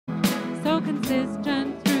so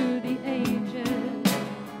consistent through the ages.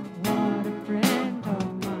 What a friend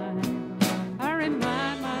of mine. I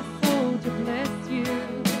remind my soul to bless you,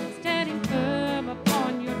 standing firm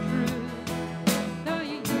upon your truth. Though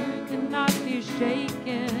you cannot be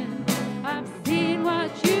shaken, I've seen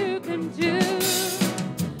what you can do.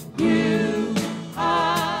 You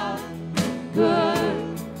are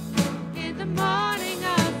good. In the morning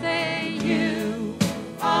I'll say you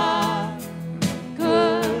are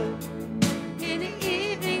good. In the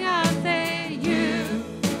evening I'll say you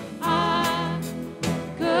are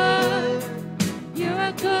good. You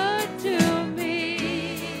are good to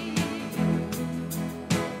me.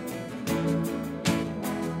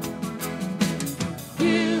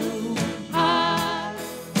 You are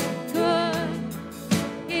good.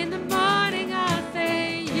 In the morning I'll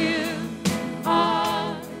say you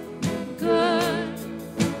are good.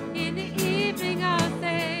 In the evening I'll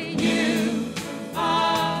say you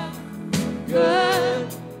are good.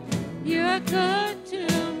 You are good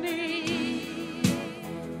to me.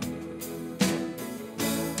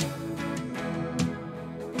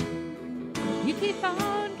 You keep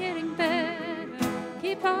on getting better.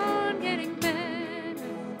 Keep on getting better.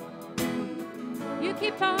 You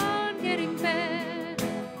keep on getting better.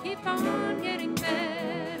 Keep on getting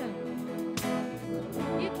better.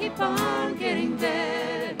 You keep on getting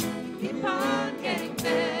better. Keep on getting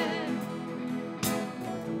better.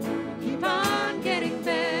 Keep on getting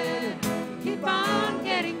better. Keep on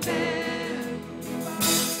getting better.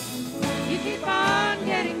 You keep on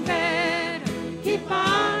getting better. Keep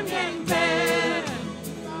on getting better.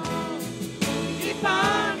 Keep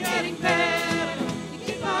on getting better.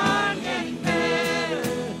 Keep on getting better.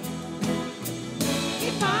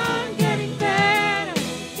 Keep on getting better.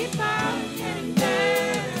 Keep on getting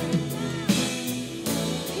better.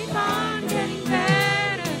 Keep on getting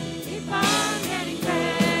better. Keep on getting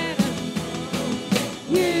better.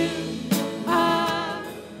 You are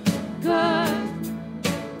good.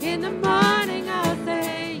 In the morning I'll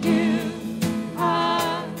say you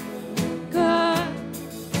are good.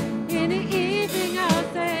 In the evening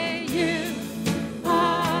I'll say you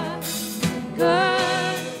are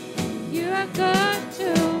good. You are good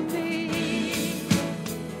to me.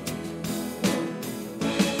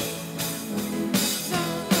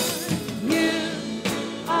 You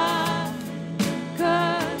are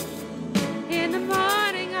good. In the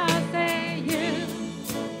morning I'll say you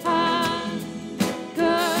are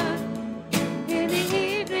good. In the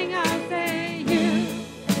evening I'll say you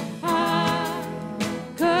are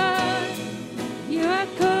good. You are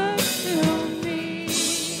good to me.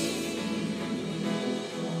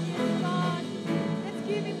 God, let's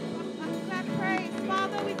give him that praise.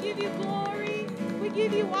 Father, we give you glory, we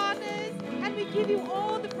give you honors, and we give you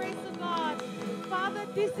all the praise of God. Father,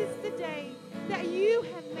 this is the day that you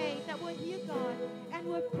have made, that we're here, God, and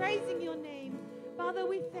we're praising your name. Father,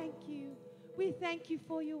 we thank you. We thank you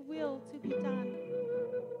for your will to be done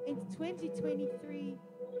in 2023.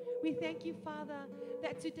 We thank you, Father,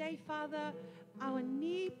 that today, Father, our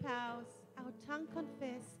knee bows, our tongue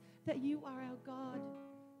confess that you are our God.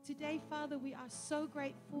 Today, Father, we are so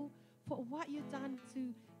grateful for what you've done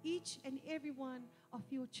to each and every one of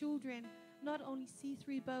your children, not only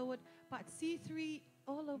C3 Burwood, but C3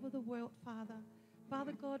 all over the world, Father.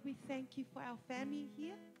 Father God, we thank you for our family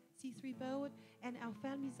here, C3 Burwood, and our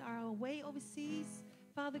families are away overseas,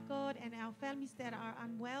 Father God, and our families that are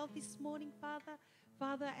unwell this morning, Father.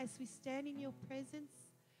 Father, as we stand in your presence,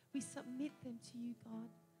 we submit them to you, God.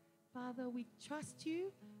 Father, we trust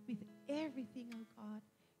you with everything, oh God.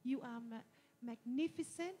 You are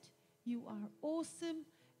magnificent, you are awesome,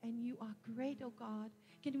 and you are great, oh God.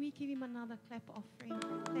 Can we give him another clap offering?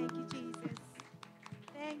 Thank you, Jesus.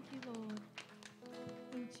 Thank you, Lord.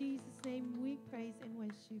 In Jesus' name we praise and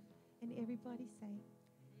worship. And everybody say,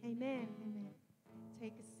 amen, amen.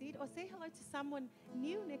 Take a seat or say hello to someone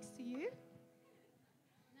new next to you.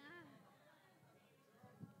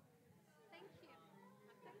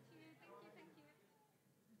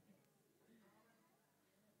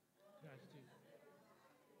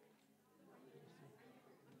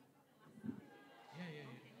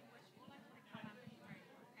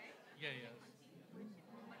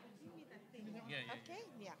 Okay,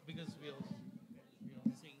 yeah. Because we'll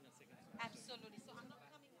sing a second song. Absolutely. So I'm not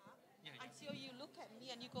coming up until you look at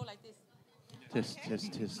me and you go like this. Test, Okay?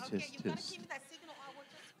 test, test, Okay, test, you've got to test. give me that signal or I will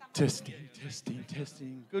just come. Testing, testing,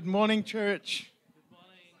 testing. Good morning, church.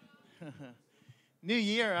 Good morning. New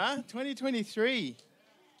year, huh? 2023.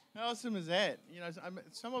 How awesome is that? You know,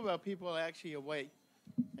 some of our people are actually awake.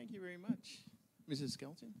 Thank you very much, Mrs.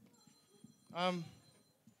 Skelton.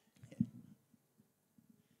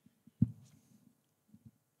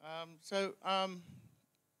 I'm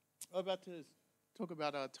about to talk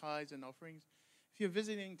about our tithes and offerings. If you're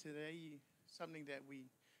visiting today, something that we,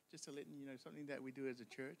 just to let you know, something that we do as a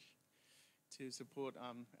church to support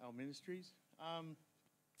our ministries.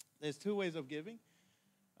 There's two ways of giving.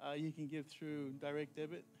 You can give through direct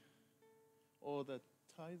debit or the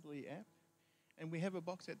Tithely app. And we have a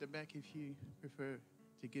box at the back if you prefer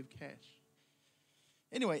to give cash.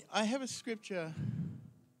 Anyway, I have a scripture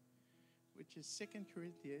which is 2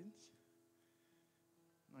 Corinthians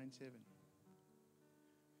 9:7.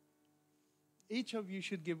 Each of you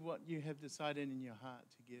should give what you have decided in your heart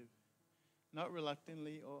to give, not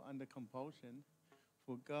reluctantly or under compulsion,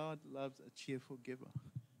 for God loves a cheerful giver.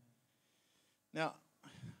 Now,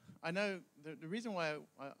 I know the reason why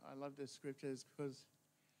I love this scripture is because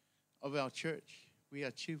of our church. We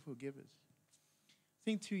are cheerful givers. I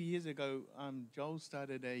think 2 years ago, Joel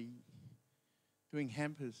started doing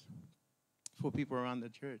hampers for people around the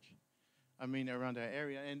church. Around our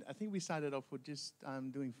area. And I think we started off with just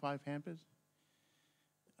doing 5 hampers.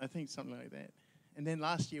 I think something like that. And then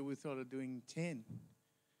last year we thought of doing 10.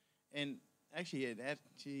 And actually it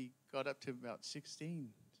actually got up to about 16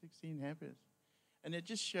 hampers. And it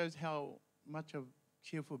just shows how much of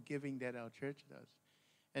cheerful giving that our church does.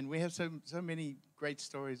 And we have so many great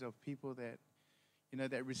stories of people that,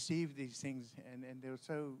 that received these things and they were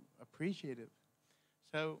so appreciative.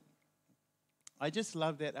 So I just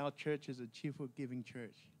love that our church is a cheerful giving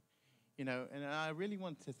church, and I really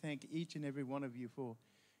want to thank each and every one of you for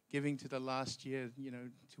giving to the last year,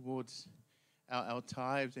 towards our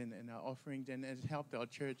tithes and our offerings, and has helped our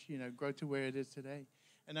church, grow to where it is today.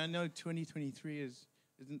 And I know 2023 is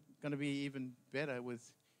going to be even better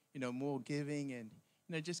with, more giving and,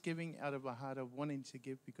 just giving out of a heart of wanting to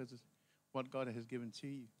give because of what God has given to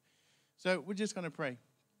you. So we're just going to pray.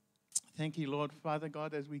 Thank you, Lord. Father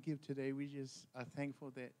God, as we give today, we just are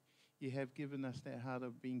thankful that you have given us that heart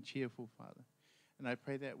of being cheerful, Father. And I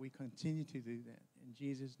pray that we continue to do that. In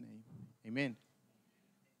Jesus' name, amen.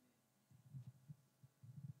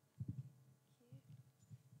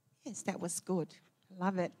 Yes, that was good.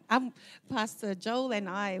 Love it. Pastor Joel and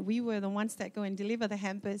I, we were the ones that go and deliver the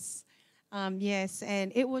hampers. Yes,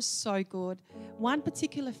 and it was so good. One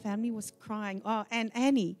particular family was crying. Oh, and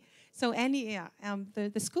Annie. So Annie,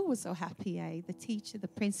 the school was so happy, the teacher, the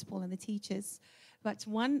principal, and the teachers. But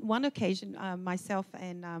one occasion, myself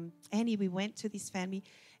and Annie, we went to this family,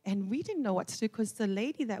 and we didn't know what to do because the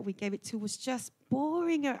lady that we gave it to was just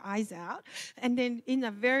bawling her eyes out, and then in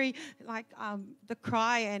a very the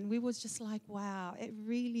cry, and we was just like, wow, it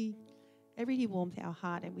really warmed our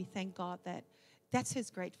heart, and we thank God that's His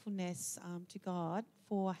gratefulness to God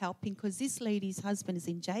for helping, because this lady's husband is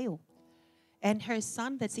in jail. And her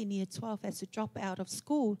son that's in year 12 has to drop out of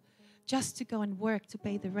school just to go and work to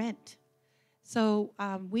pay the rent. So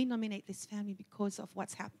we nominate this family because of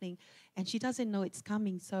what's happening. And she doesn't know it's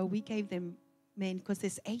coming. So we gave them, because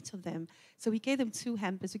there's 8 of them. So we gave them 2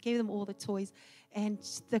 hampers. We gave them all the toys. And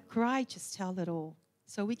the cry just tell it all.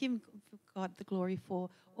 So we give God the glory for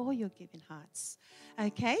all your giving hearts.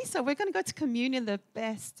 Okay, so we're going to go to communion, the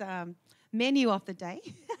best menu of the day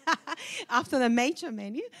after the major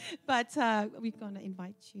menu, but we're going to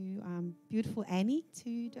invite you, beautiful Annie,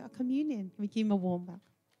 to do our communion. We give him a warm welcome.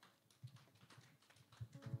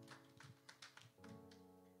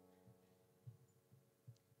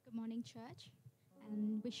 Good morning, church,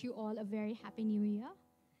 and wish you all a very happy new year.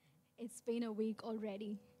 It's been a week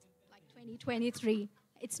already, like 2023.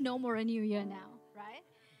 It's no more a new year now, right?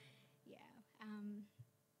 Yeah.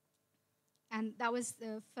 And that was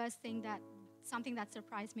the first thing something that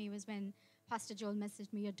surprised me was when Pastor Joel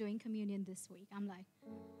messaged me, you're doing communion this week. I'm like,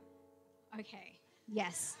 okay,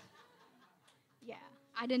 yes. Yeah,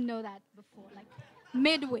 I didn't know that before, like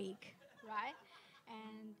midweek, right?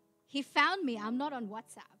 And he found me. I'm not on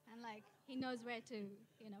WhatsApp. And like, he knows where to,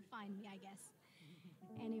 find me, I guess.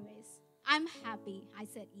 Anyways, I'm happy I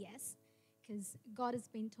said yes, because God has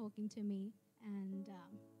been talking to me, and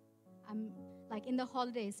I'm like, in the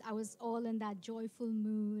holidays, I was all in that joyful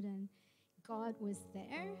mood, and God was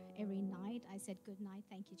there every night. I said, good night,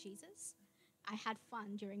 thank you, Jesus. I had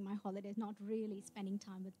fun during my holidays, not really spending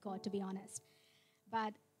time with God, to be honest.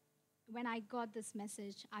 But when I got this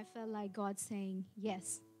message, I felt like God saying,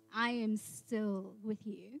 yes, I am still with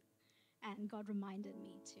you. And God reminded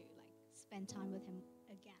me to spend time with him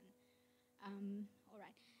again. All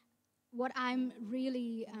right. What I'm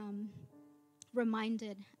really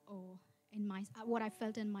reminded, or what I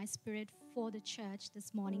felt in my spirit for the church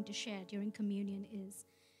this morning to share during communion, is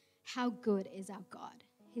how good is our God,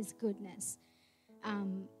 his goodness.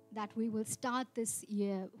 That we will start this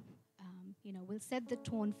year, we'll set the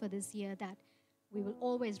tone for this year that we will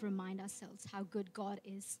always remind ourselves how good God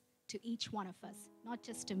is to each one of us, not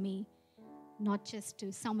just to me, not just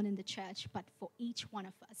to someone in the church, but for each one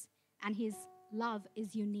of us. And his love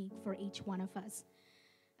is unique for each one of us.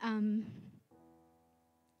 And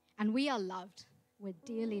we are loved. We're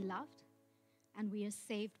dearly loved. And we are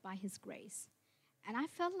saved by his grace. And I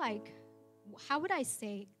felt like, how would I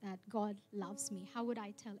say that God loves me? How would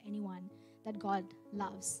I tell anyone that God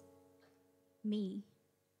loves me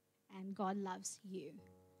and God loves you?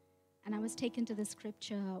 And I was taken to the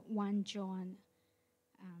scripture, 1 John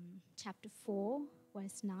chapter 4,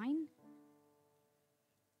 verse 9.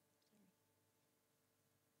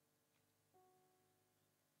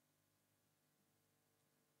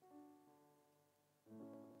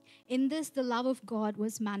 In this, the love of God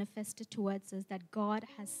was manifested towards us, that God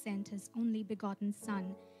has sent his only begotten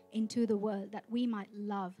Son into the world, that we might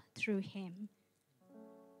love through him.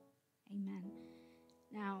 Amen.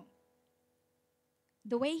 Now,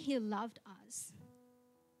 the way he loved us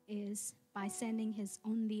is by sending his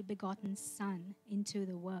only begotten Son into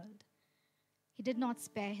the world. He did not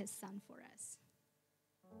spare his Son for us.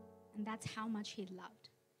 And that's how much he loved.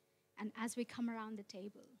 And as we come around the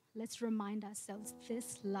table, let's remind ourselves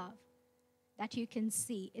this love that you can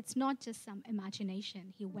see. It's not just some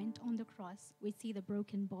imagination. He went on the cross. We see the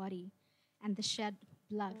broken body and the shed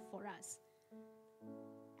blood for us.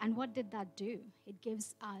 And what did that do? It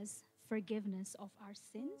gives us forgiveness of our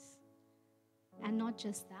sins. And not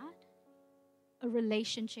just that, a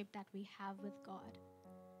relationship that we have with God.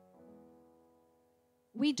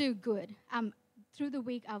 We do good. Through the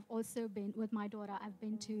week, I've also been, with my daughter, I've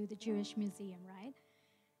been to the Jewish Museum, right?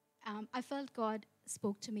 I felt God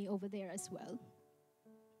spoke to me over there as well.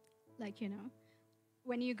 Like,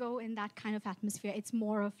 when you go in that kind of atmosphere, it's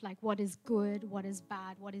more of like what is good, what is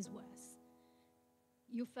bad, what is worse.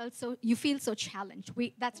 You feel so challenged.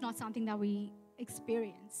 That's not something that we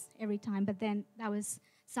experience every time, but then that was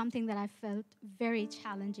something that I felt very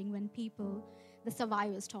challenging when the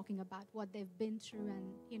survivors talking about what they've been through,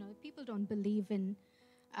 and people don't believe in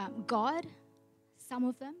God, some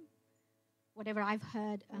of them. Whatever I've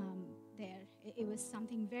heard there, it was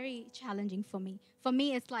something very challenging for me. For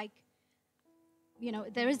me, it's like,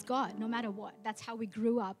 there is God no matter what. That's how we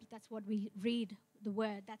grew up. That's what we read, the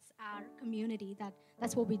word. That's our community.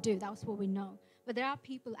 That's what we do. That's what we know. But there are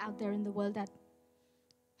people out there in the world that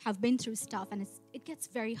have been through stuff, and it gets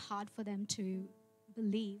very hard for them to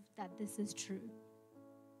believe that this is true.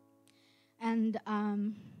 And I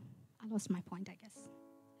lost my point, I guess.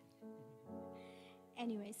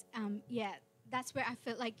 Anyways, that's where I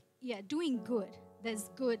felt like, doing good. There's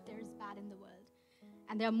good, there's bad in the world.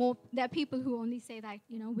 And there are people who only say that,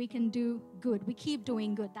 we can do good. We keep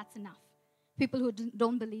doing good, that's enough. People who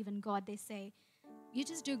don't believe in God, they say, you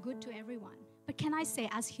just do good to everyone. But can I say,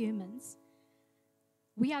 as humans,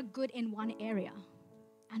 we are good in one area,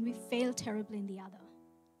 and we fail terribly in the other.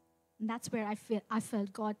 And that's where I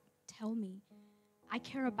felt God tell me, I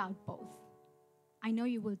care about both. I know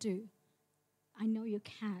you will do. I know you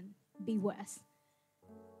can be worse.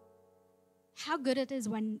 How good it is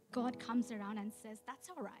when God comes around and says, that's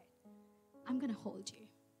all right. I'm going to hold you.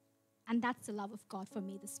 And that's the love of God for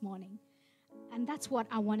me this morning. And that's what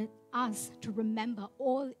I wanted us to remember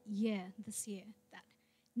all year this year, that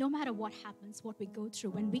no matter what happens, what we go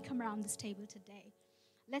through, when we come around this table today,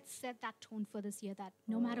 let's set that tone for this year, that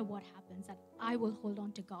no matter what happens, that I will hold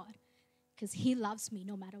on to God because he loves me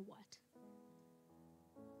no matter what.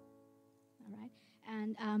 All right?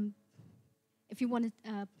 And if you want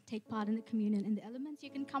to take part in the communion in the elements, you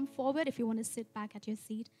can come forward. If you want to sit back at your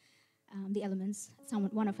seat, the elements,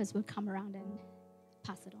 one of us will come around and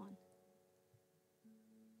pass it on.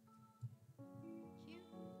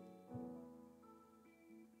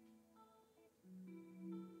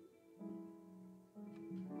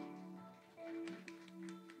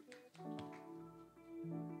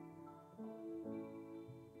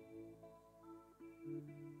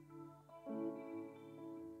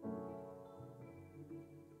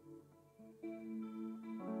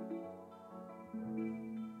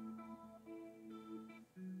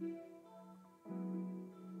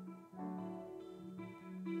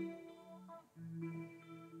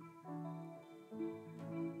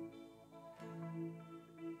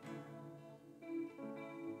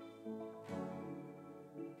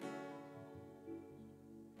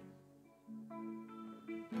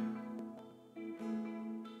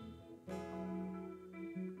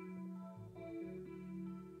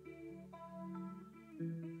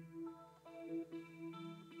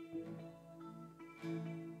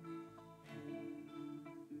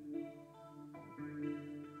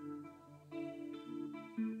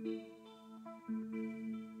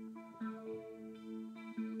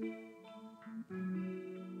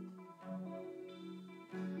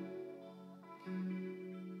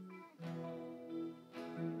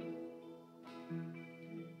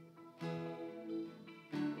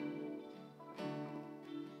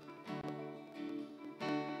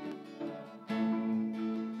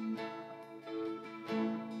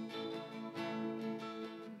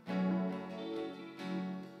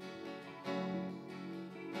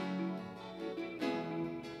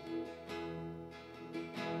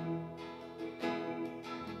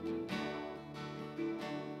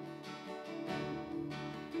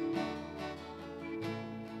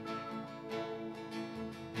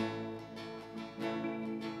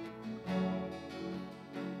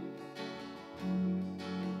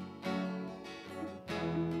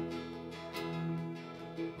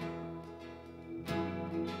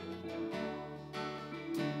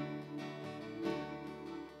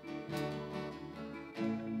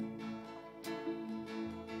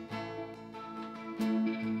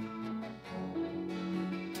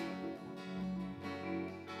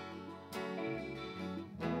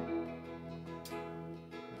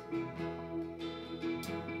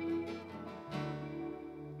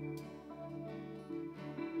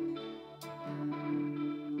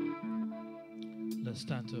 Let's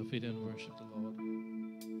stand to our feet and worship the Lord.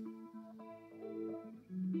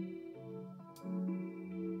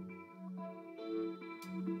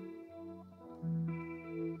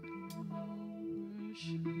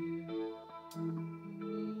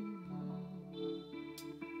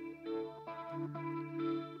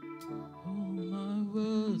 All my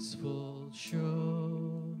words fall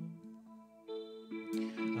short.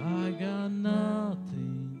 I got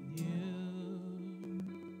nothing new.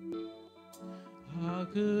 How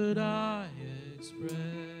could I express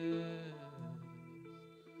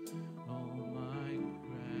all my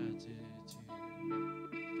gratitude?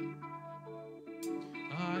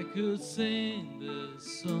 I could sing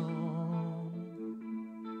this song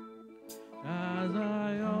as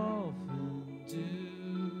I often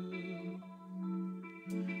do.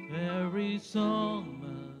 Every song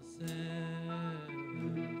must end,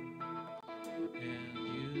 and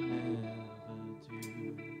you never do.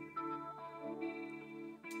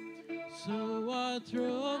 So I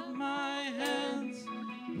throw up my hands,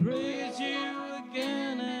 praise you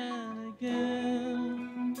again and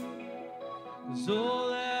again. 'Cause all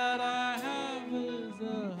that I have is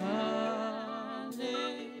a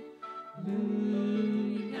hallelujah,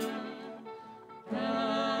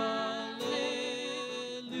 hallelujah.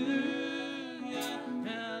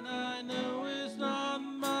 And I know it's not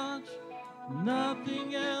much,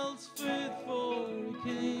 nothing else fit for a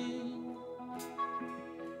king,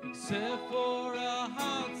 except for a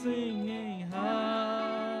heart singing hallelujah,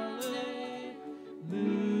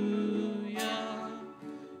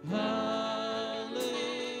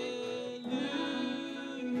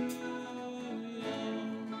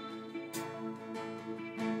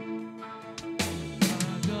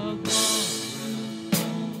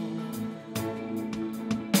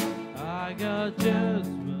 I got just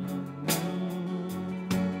one moon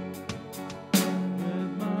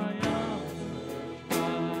with my arms stretched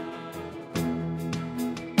wide.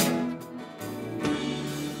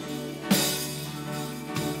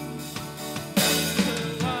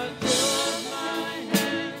 I throw my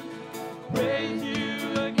hands, praise you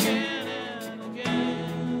again and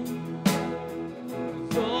again.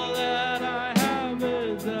 'Cause all that I have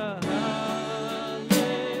is a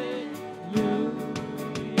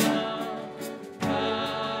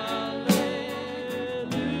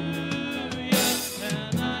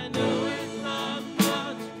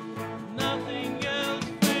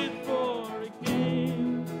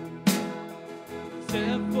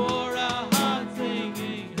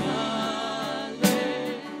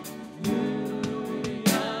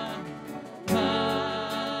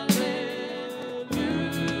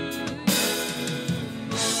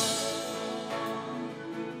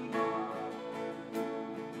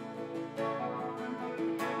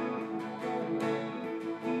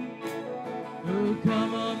Oh,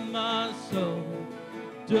 come on, my soul,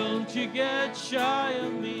 don't you get shy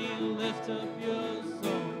of me, lift up your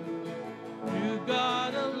soul. You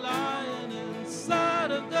got a lion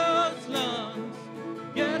inside of those lungs,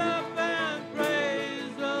 get up and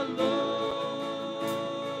praise the Lord.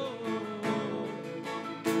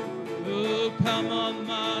 Oh, come on,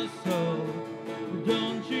 my soul,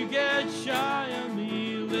 don't you get shy of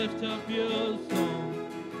me, lift up your soul.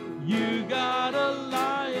 You got a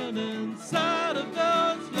lion inside of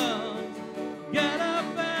those lungs. Get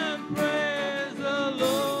up and praise the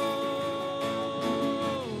Lord.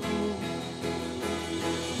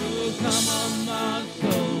 Oh, come on, my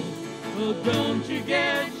soul. Oh, don't you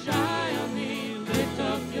get shy of me. Lift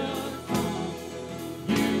up your soul.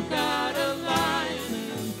 You got a lion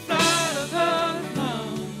inside of those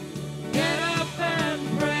lungs. Get up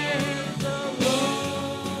and praise the Lord.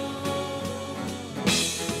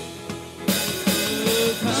 Oh,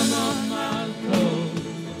 come on, my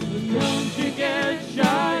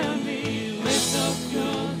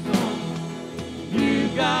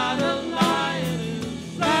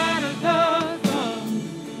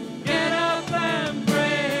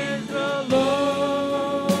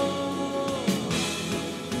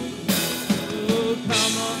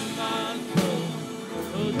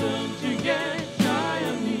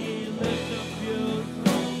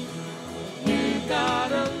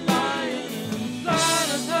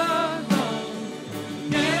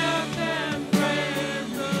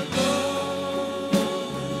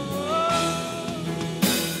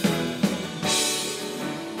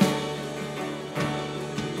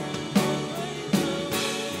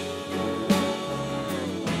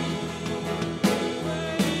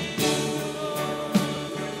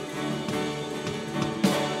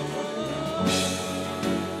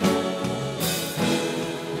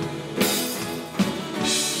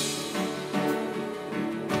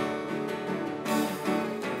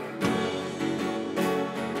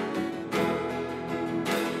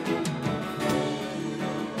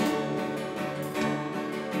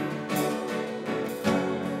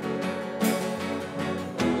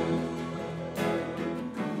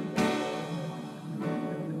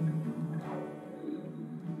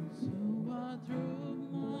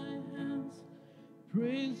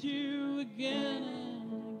praise you again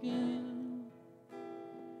and again.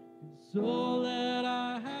 'Cause all that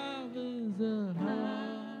I have is a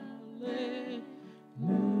hallelujah.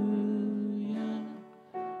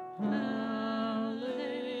 Hallelujah.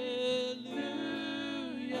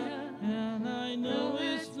 And I know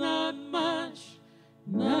it's not much,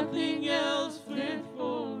 nothing else fit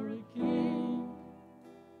for a king,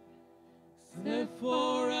 except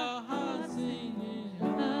for our heart singing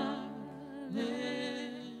hallelujah.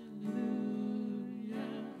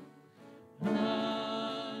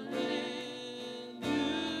 Hallelujah.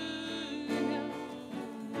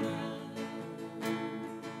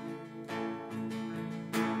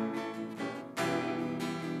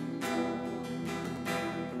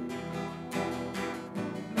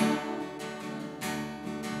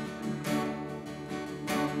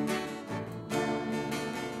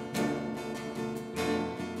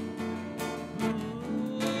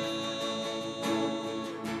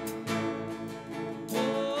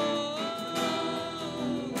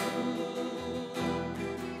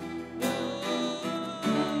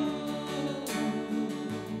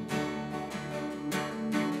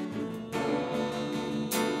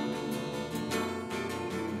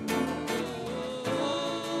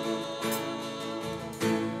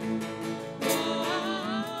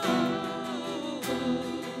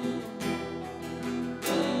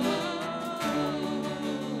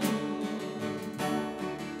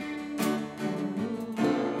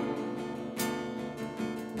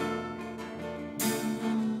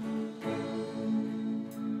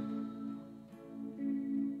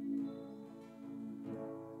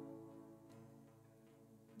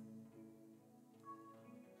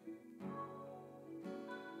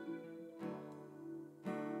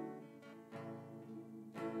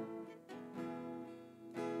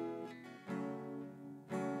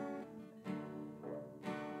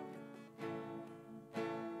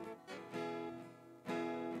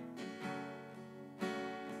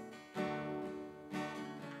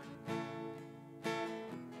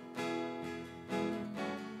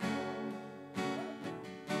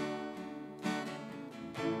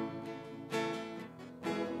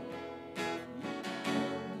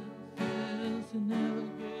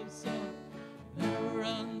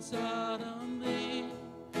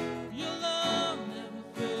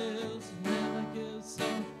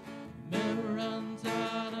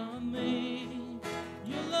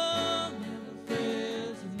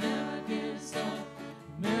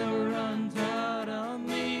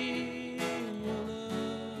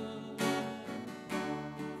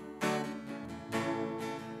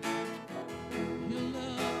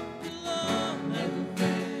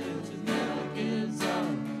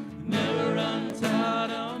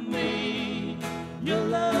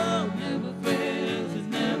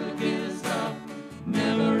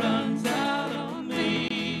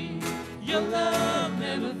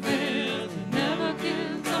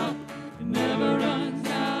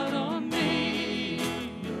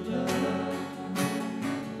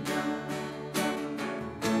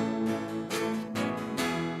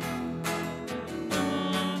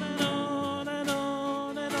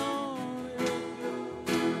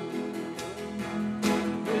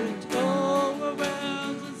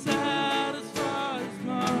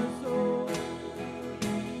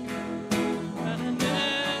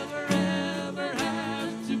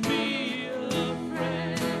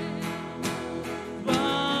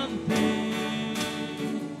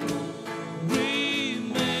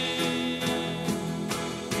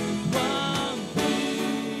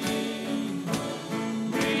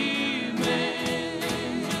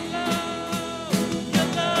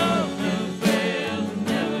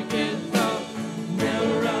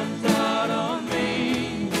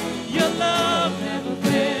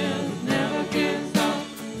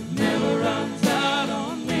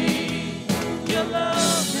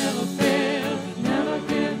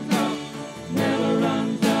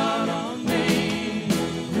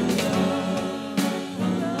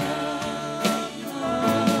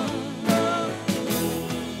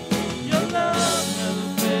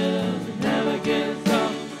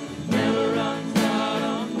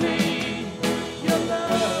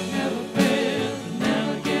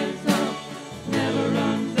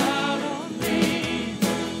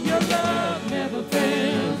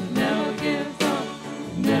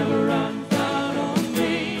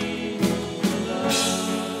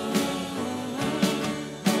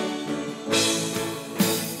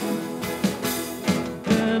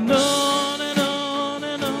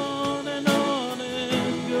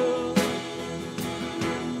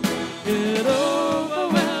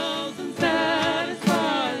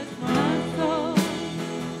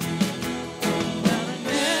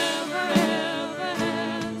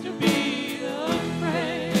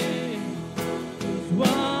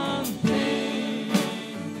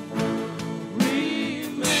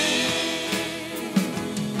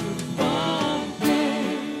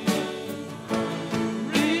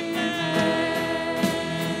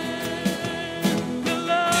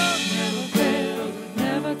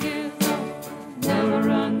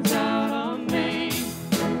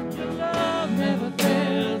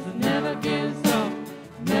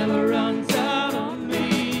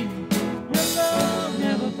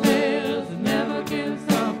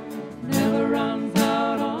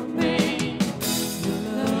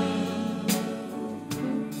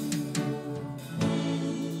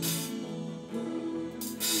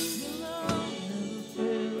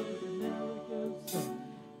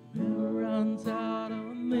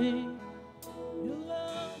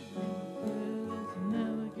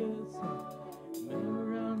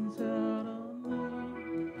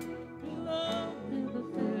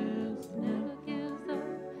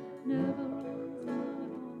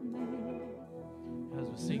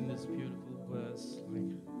 we sing this beautiful verse, like,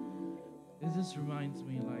 it just reminds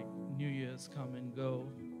me like New Year's come and go.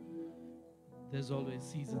 There's always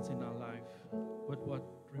seasons in our life, but what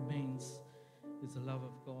remains is the love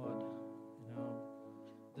of God. You know,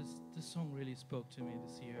 this song really spoke to me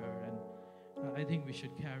this year, and I think we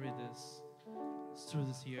should carry this through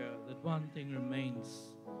this year, that one thing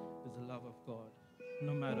remains is the love of God,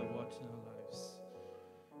 no matter what in our lives.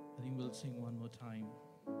 I think we'll sing one more time.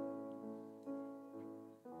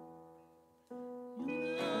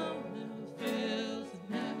 Your love never fails, it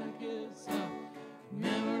never gives up, it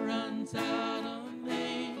never runs out on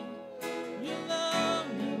me. Your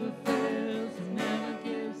love never fails, it never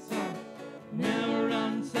gives up, it never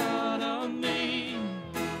runs out on me.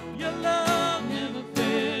 Your love never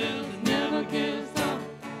fails, it never gives up,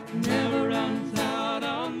 it never runs out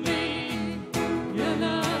on me. Your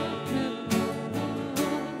love never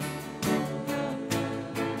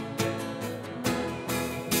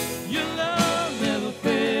Your love never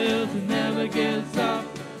fails, it never gives up,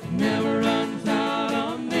 it never runs out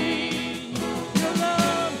on me. Your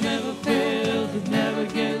love never fails, it never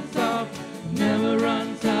gives up, it never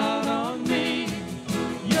runs out on me.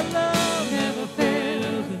 Your love never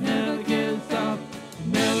fails, it never gives up, it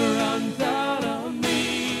never runs out on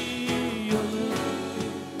me. Your love.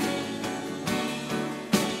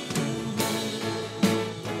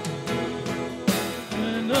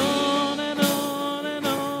 And on and on and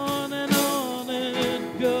on and on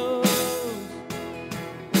it goes.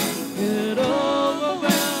 It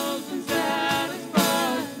overwhelms and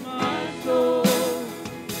satisfies my soul.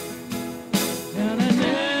 And I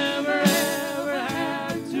never ever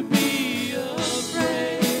had to be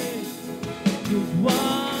afraid. 'Cause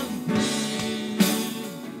one thing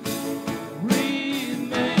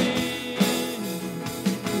remains.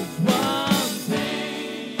 'Cause one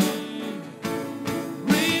thing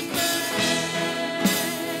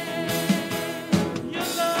Your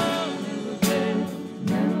love never fails,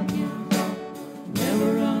 never gives up,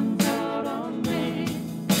 never runs out on me.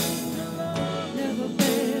 Your love never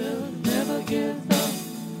fails, never gives up,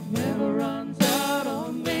 never runs out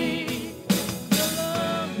on me. Your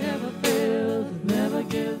love never fails, never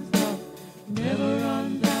gives up, never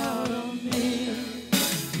runs out on me.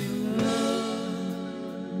 Your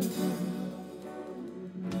love.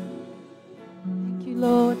 Thank you,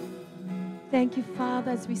 Lord. Thank you,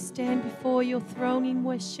 Father, as we stand before your throne in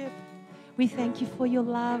worship. We thank you for your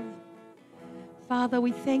love. Father,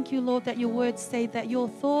 we thank you, Lord, that your words say that your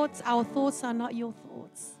thoughts, our thoughts are not your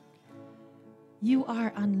thoughts. You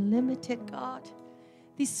are unlimited, God.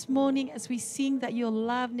 This morning, as we sing that your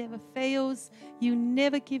love never fails, you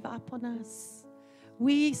never give up on us.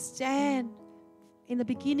 We stand in the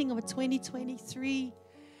beginning of 2023.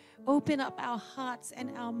 Open up our hearts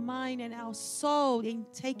and our mind and our soul in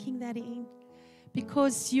taking that in,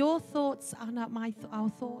 because your thoughts are not our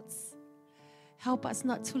thoughts. Help us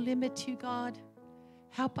not to limit you, God.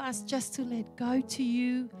 Help us just to let go to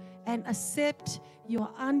you and accept your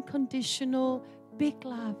unconditional big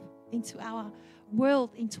love into our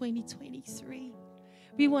world in 2023.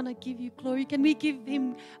 We want to give you glory. Can we give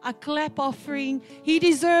him a clap offering? He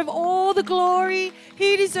deserves all the glory.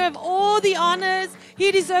 He deserves all the honors.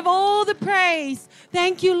 He deserves all the praise.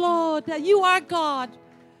 Thank you, Lord, that you are God.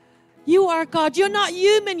 You are God. You're not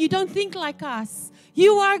human. You don't think like us.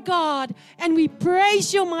 You are God, and we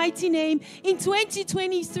praise your mighty name in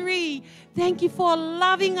 2023. Thank you for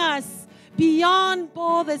loving us beyond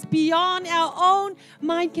borders, beyond our own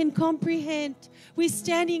mind can comprehend. We're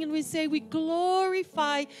standing and we say, we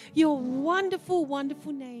glorify your wonderful,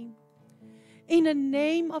 wonderful name. In the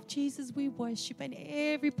name of Jesus, we worship. And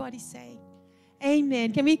everybody say,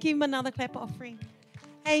 amen. Can we give him another clap offering?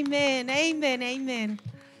 Amen, amen, amen.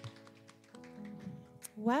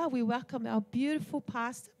 Wow, we welcome our beautiful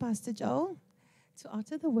pastor, Pastor Joel, to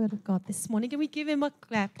utter the word of God this morning. Can we give him a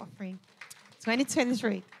clap offering?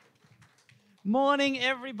 2023. Morning,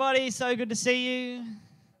 everybody. So good to see you.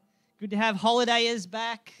 Good to have holidayers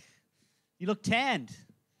back. You look tanned.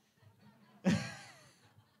 Pretty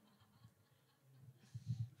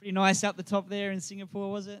nice up the top there in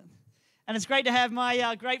Singapore, was it? And it's great to have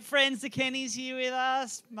my great friends, the Kennys, here with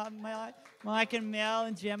us. Mike and Mel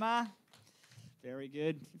and Gemma. Very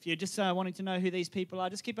good. If you're just wanting to know who these people are,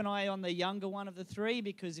 just keep an eye on the younger one of the three,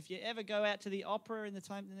 because if you ever go out to the opera in the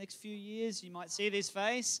next few years, you might see this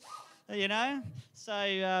face, you know.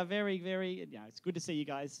 So very, very, it's good to see you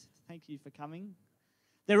guys. Thank you for coming.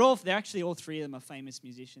 They're actually all three of them are famous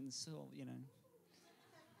musicians. So, you know.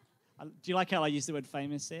 Do you like how I use the word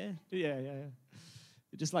famous there? Yeah.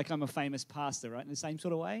 Just like I'm a famous pastor, right? In the same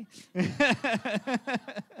sort of way.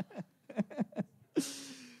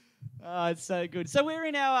 Oh, it's so good. So we're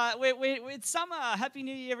in our, it's summer. Happy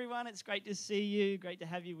New Year, everyone. It's great to see you. Great to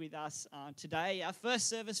have you with us today. Our first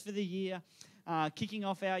service for the year, kicking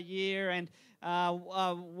off our year. And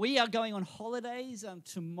we are going on holidays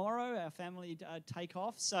tomorrow. Our family take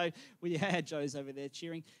off. So Joe's over there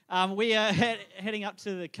cheering. We are heading up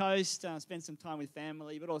to the coast, spend some time with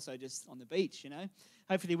family, but also just on the beach, you know.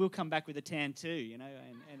 Hopefully we'll come back with a tan too, you know.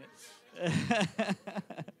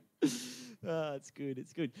 Oh, it's good.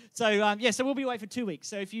 It's good. So, so we'll be away for 2 weeks.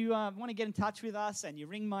 So if you want to get in touch with us and you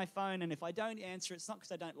ring my phone, and if I don't answer, it's not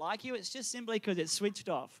because I don't like you. It's just simply because it's switched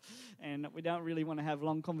off. And we don't really want to have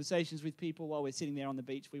long conversations with people while we're sitting there on the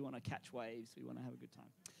beach. We want to catch waves. We want to have a good time.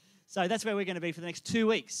 So that's where we're going to be for the next 2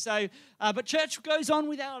 weeks. So, but church goes on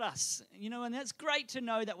without us, you know, and that's great to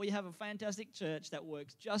know that we have a fantastic church that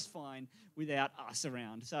works just fine without us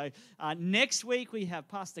around. So next week we have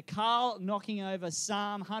Pastor Carl knocking over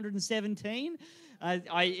Psalm 117.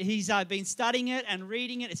 He's been studying it and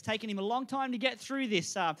reading it. It's taken him a long time to get through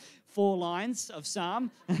this 4 lines of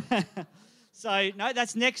Psalm. So, no,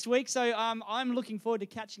 that's next week. So I'm looking forward to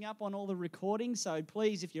catching up on all the recordings. So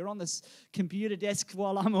please, if you're on this computer desk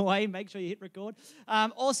while I'm away, make sure you hit record.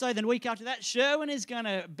 Also, the week after that, Sherwin is going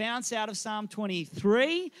to bounce out of Psalm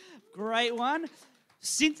 23. Great one.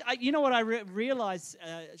 Since you know what I realized,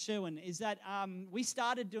 Sherwin, is that we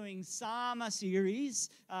started doing Psalm series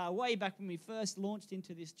way back when we first launched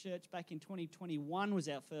into this church back in 2021 was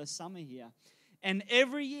our first summer here. And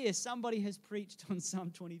every year, somebody has preached on Psalm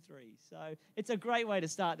 23. So it's a great way to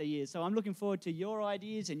start the year. So I'm looking forward to your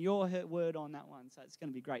ideas and your word on that one. So it's going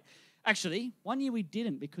to be great. Actually, one year we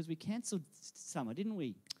didn't because we cancelled summer, didn't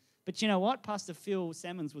we? But you know what? Pastor Phil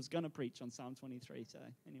Salmons was going to preach on Psalm 23. So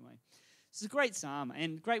anyway, it's a great psalm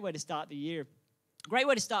and great way to start the year. Great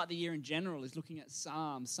way to start the year in general is looking at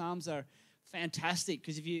psalms. Psalms are fantastic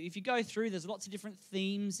because if you go through, there's lots of different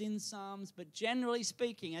themes in Psalms, but generally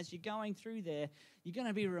speaking, as you're going through there, you're going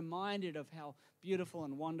to be reminded of how beautiful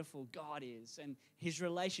and wonderful God is, and his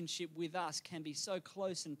relationship with us can be so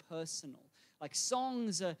close and personal. Like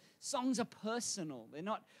songs are personal. They're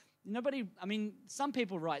not some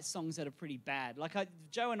people write songs that are pretty bad. Like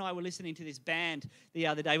Joe and I were listening to this band the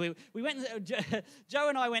other day. We went. Joe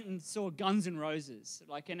and I went and saw Guns N' Roses,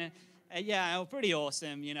 pretty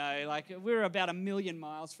awesome, you know, like we were about 1 million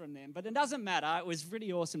miles from them, but it doesn't matter. It was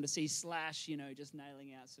pretty awesome to see Slash, you know, just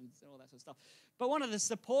nailing out all that sort of stuff. But one of the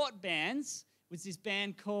support bands was this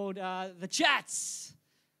band called The Chats,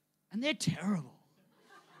 and they're terrible.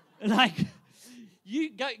 Like,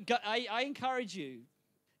 you go I encourage you,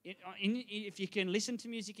 if you can listen to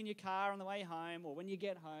music in your car on the way home or when you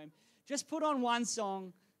get home, just put on one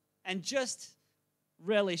song and just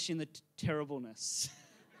relish in the terribleness.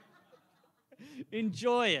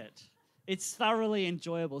 Enjoy it. It's thoroughly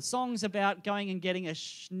enjoyable. Songs about going and getting a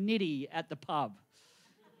schnitty at the pub.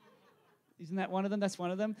 Isn't that one of them? That's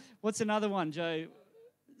one of them. What's another one, Joe?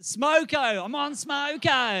 Smoko. I'm on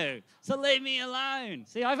Smoko. So leave me alone.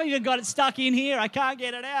 See, I've even got it stuck in here. I can't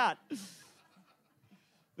get it out.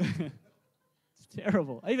 It's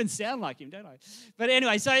terrible. I even sound like him, don't I? But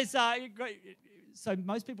anyway, so it's great. So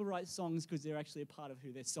most people write songs because they're actually a part of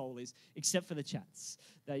who their soul is, except for the Chats.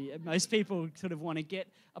 Most people sort of want to get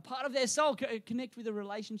a part of their soul, connect with a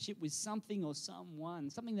relationship with something or someone,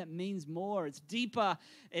 something that means more. It's deeper.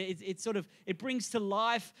 It brings to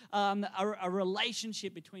life a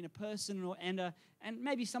relationship between a person and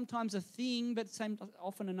maybe sometimes a thing, but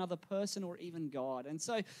often another person or even God. And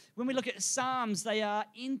so when we look at Psalms, they are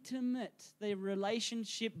intimate. They're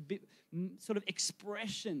relationship sort of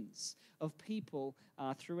expressions of people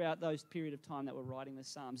throughout those period of time that were writing the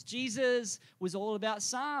Psalms. Jesus was all about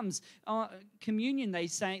Psalms. Communion,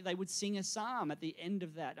 they would sing a psalm at the end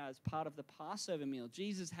of that as part of the Passover meal.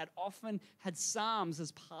 Jesus had often had Psalms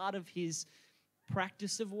as part of his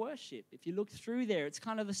practice of worship. If you look through there, it's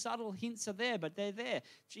kind of the subtle hints are there, but they're there.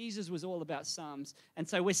 Jesus was all about Psalms. And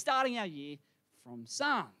so we're starting our year from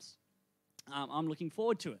Psalms. I'm looking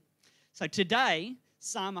forward to it. So today,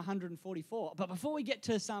 Psalm 144. But before we get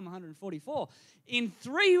to Psalm 144, in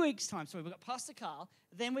 3 weeks' time, so we've got Pastor Carl,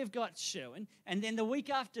 then we've got Sherwin, and then the week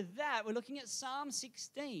after that, we're looking at Psalm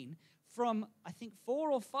 16 from, I think, 4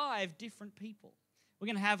 or 5 different people. We're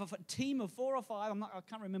going to have a team of 4 or 5. I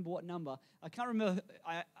can't remember what number. I can't remember.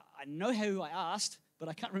 I know who I asked, but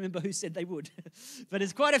I can't remember who said they would. But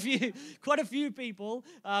it's quite a few people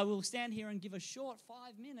will stand here and give a short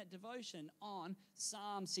 5-minute devotion on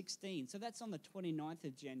Psalm 16. So that's on the 29th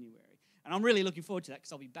of January. And I'm really looking forward to that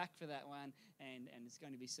because I'll be back for that one. And it's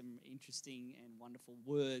going to be some interesting and wonderful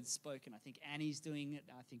words spoken. I think Annie's doing it.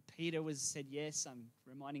 I think Peter said yes. I'm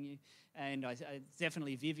reminding you. And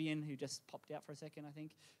definitely Vivian, who just popped out for a second, I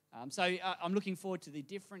think. So I'm looking forward to the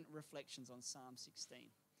different reflections on Psalm 16.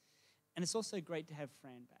 And it's also great to have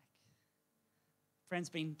Fran back. Fran's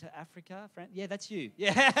been to Africa. Fran, yeah, that's you.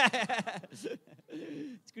 Yeah.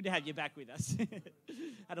 It's good to have you back with us.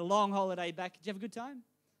 Had a long holiday back. Did you have a good time?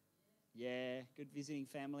 Yeah, good visiting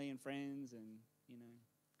family and friends and,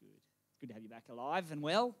 good. It's good to have you back alive and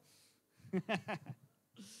well.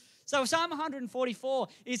 So Psalm 144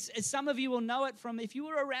 is, as some of you will know it from, if you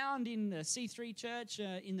were around in the C3 church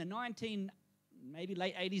in the maybe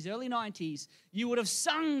late 80s, early 90s, you would have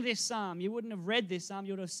sung this psalm. You wouldn't have read this psalm,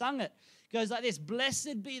 you would have sung it. It goes like this: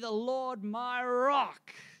 Blessed be the Lord my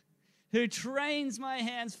rock, who trains my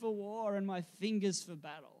hands for war and my fingers for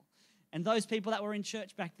battle. And those people that were in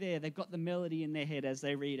church back there, they've got the melody in their head as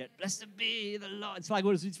they read it. Blessed be the Lord. It's like,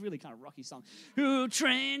 it's really kind of rocky song. Who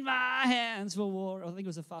trained my hands for war. I think it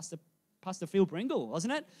was Pastor Phil Pringle,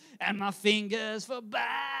 wasn't it? And my fingers for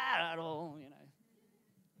battle,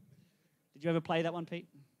 Did you ever play that one, Pete?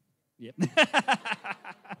 Yep.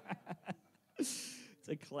 It's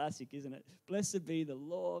a classic, isn't it? Blessed be the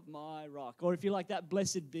Lord my rock. Or if you like that,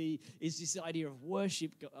 blessed be is this idea of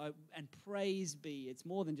worship and praise be. It's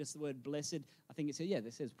more than just the word blessed. I think it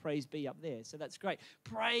says praise be up there. So that's great.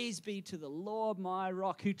 Praise be to the Lord my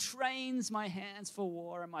rock, who trains my hands for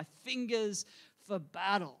war and my fingers for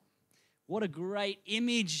battle. What a great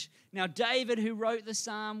image. Now, David, who wrote the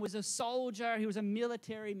psalm, was a soldier. He was a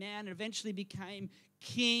military man and eventually became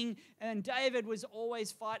king. And David was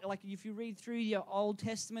always fighting. Like if you read through your Old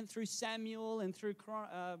Testament, through Samuel and through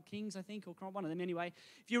Kings, I think, or one of them anyway.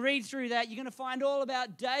 If you read through that, you're going to find all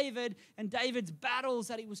about David and David's battles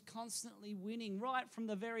that he was constantly winning, right from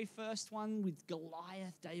the very first one with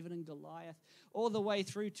Goliath, David and Goliath, all the way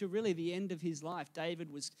through to really the end of his life. David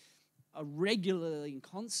was regularly and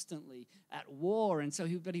constantly at war,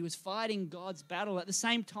 but he was fighting God's battle. At the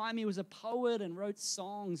same time, he was a poet and wrote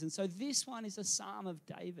songs, and so this one is a psalm of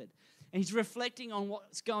David, and he's reflecting on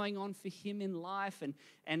what's going on for him in life, and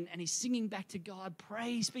he's singing back to God,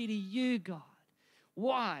 praise be to you, God.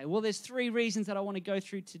 Why? Well, there's 3 reasons that I want to go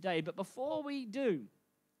through today, but before we do,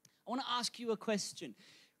 I want to ask you a question.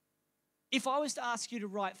 If I was to ask you to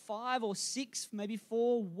write 5 or 6, maybe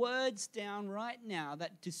 4 words down right now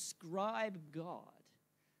that describe God,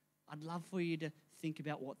 I'd love for you to think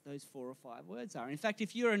about what those 4 or 5 words are. In fact,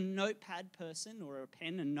 if you're a notepad person or a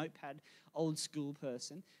pen and notepad old school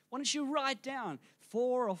person, why don't you write down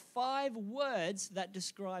 4 or 5 words that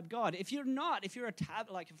describe God? If you're not, if you're a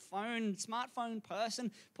smartphone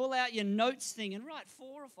person, pull out your notes thing and write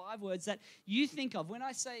 4 or 5 words that you think of. When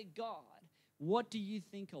I say God, what do you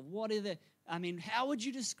think of? How would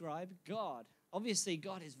you describe God? Obviously,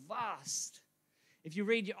 God is vast. If you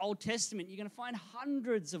read your Old Testament, you're going to find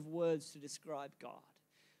hundreds of words to describe God.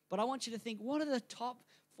 But I want you to think, what are the top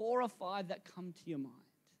 4 or 5 that come to your mind?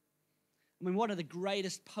 One of the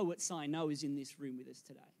greatest poets I know is in this room with us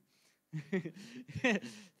today.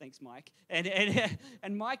 Thanks, Mike.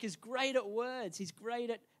 And Mike is great at words. He's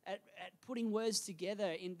great at putting words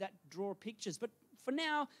together that draw pictures. But for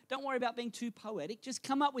now, don't worry about being too poetic. Just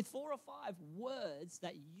come up with 4 or 5 words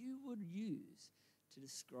that you would use to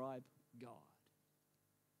describe God.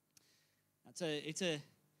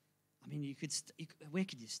 Where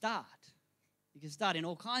could you start? You can start in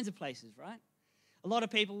all kinds of places, right? A lot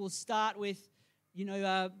of people will start with,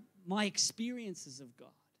 my experiences of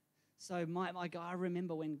God. So I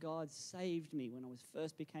remember when God saved me when I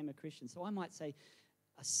first became a Christian. So I might say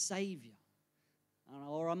a savior.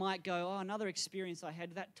 Or I might go, another experience I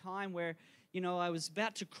had that time where, I was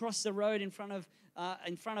about to cross the road in front of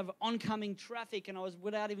oncoming traffic, and I was,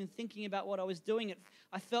 without even thinking about what I was doing,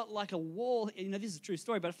 I felt like a wall. This is a true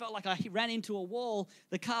story, but I felt like I ran into a wall.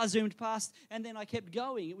 The car zoomed past, and then I kept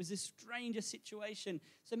going. It was this stranger situation.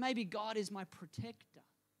 So maybe God is my protector.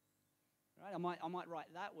 Right? I might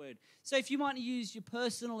write that word. So if you might use your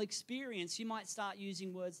personal experience, you might start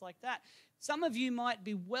using words like that. Some of you might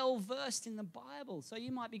be well versed in the Bible. So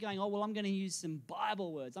you might be going, I'm going to use some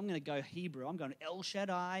Bible words. I'm going to go Hebrew. I'm going El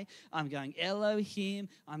Shaddai. I'm going Elohim.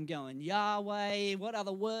 I'm going Yahweh. What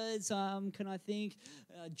other words can I think?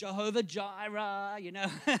 Jehovah Jireh, I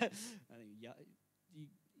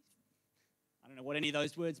don't know what any of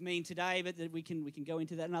those words mean today, but we can go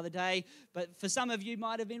into that another day. But for some of you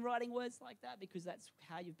might have been writing words like that because that's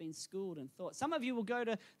how you've been schooled and thought. Some of you will go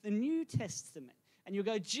to the New Testament And you'll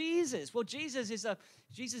go, Jesus. Well, Jesus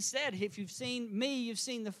said, if you've seen me, you've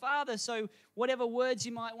seen the Father. So whatever words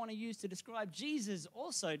you might want to use to describe Jesus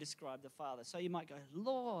also describe the Father. So you might go,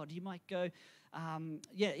 Lord. You might go,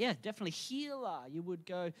 definitely healer. You would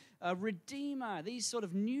go, redeemer. These sort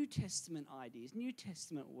of New Testament ideas, New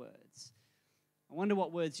Testament words. I wonder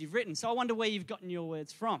what words you've written. So I wonder where you've gotten your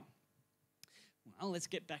words from. Well, let's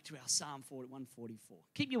get back to our Psalm 144.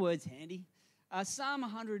 Keep your words handy. Psalm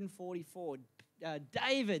 144,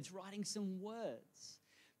 David's writing some words.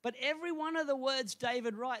 But every one of the words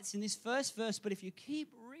David writes in this first verse, but if you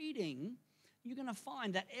keep reading, you're going to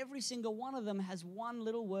find that every single one of them has one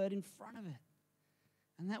little word in front of it.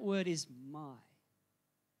 And that word is my.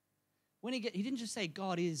 He didn't just say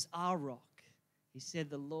God is our rock. He said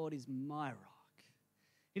the Lord is my rock.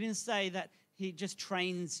 He didn't say that he just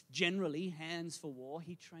trains generally hands for war.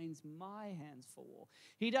 He trains my hands for war.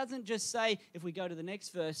 He doesn't just say, if we go to the next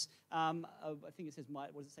verse, I think it says,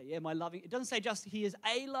 what does it say? Yeah, my loving. It doesn't say just he is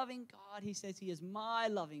a loving God. He says he is my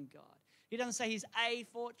loving God. He doesn't say he's a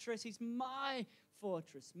fortress. He's my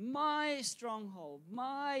fortress, my stronghold,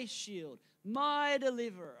 my shield, my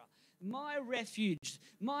deliverer, my refuge,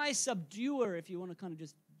 my subduer, if you want to kind of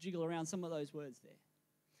just jiggle around some of those words there.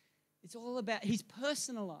 It's all about, he's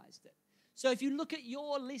personalized it. So if you look at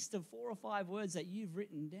your list of 4 or 5 words that you've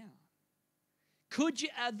written down, could you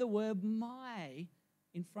add the word my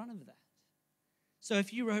in front of that? So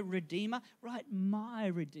if you wrote redeemer, write my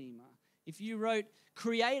redeemer. If you wrote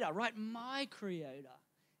creator, write my creator.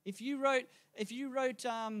 If you wrote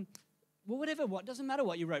what doesn't matter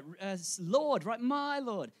what you wrote. Lord, write my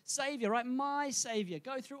Lord. Savior, write my Savior.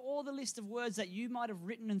 Go through all the list of words that you might have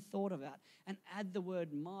written and thought about and add the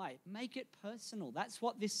word my. Make it personal. That's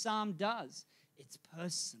what this psalm does. It's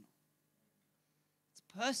personal. It's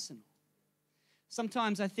personal.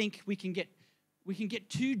 Sometimes I think we can get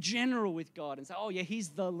too general with God and say, oh yeah, he's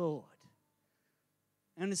the Lord.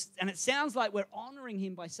 And it sounds like we're honoring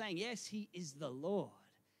him by saying, yes, he is the Lord.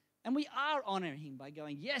 And we are honoring him by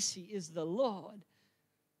going, yes, he is the Lord.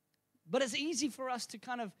 But it's easy for us to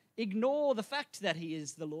kind of ignore the fact that he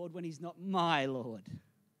is the Lord when he's not my Lord.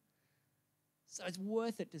 So it's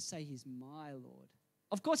worth it to say he's my Lord.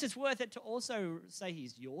 Of course, it's worth it to also say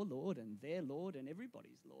he's your Lord and their Lord and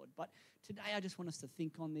everybody's Lord. But today I just want us to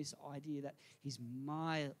think on this idea that he's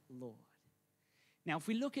my Lord. Now, if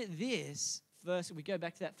we look at this verse, we go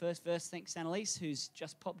back to that first verse. Thanks, Annalise, who's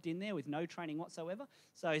just popped in there with no training whatsoever.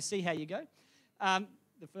 So see how you go.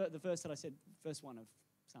 The verse that I said, verse 1 of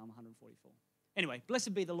Psalm 144. Anyway,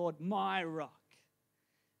 blessed be the Lord, my rock.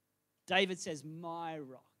 David says, my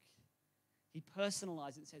rock. He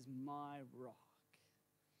personalized it and says, my rock.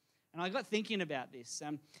 And I got thinking about this.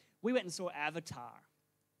 We went and saw Avatar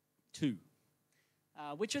 2.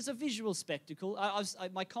 Which was a visual spectacle.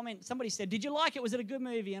 My comment, somebody said, did you like it? Was it a good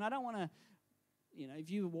movie? And I don't want to, if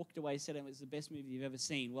you walked away and said it was the best movie you've ever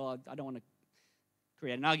seen, well, I don't want to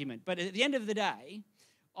create an argument. But at the end of the day,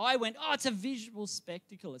 I went, oh, it's a visual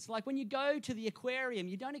spectacle. It's like when you go to the aquarium,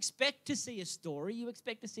 you don't expect to see a story. You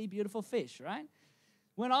expect to see beautiful fish, right?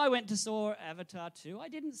 When I went to saw Avatar 2, I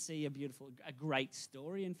didn't see a great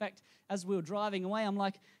story. In fact, as we were driving away, I'm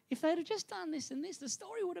like, if they'd have just done this and this, the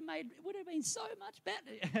story would have been so much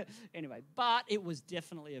better. Anyway, but it was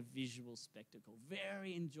definitely a visual spectacle.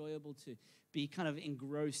 Very enjoyable to be kind of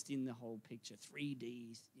engrossed in the whole picture.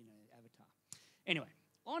 3D, Avatar. Anyway,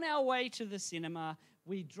 on our way to the cinema,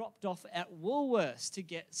 we dropped off at Woolworths to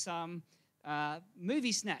get some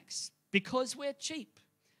movie snacks because we're cheap.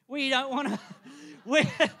 We don't want to. We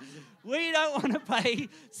don't want to pay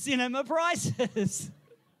cinema prices.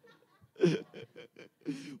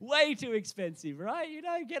 Way too expensive, right?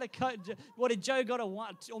 Get a coat. What did Joe got?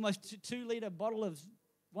 Almost 2-liter bottle of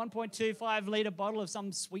 1.25 liter bottle of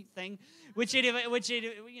some sweet thing, which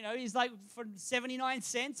is like for 79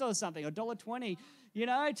 cents or something, or $1.20.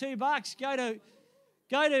 $2.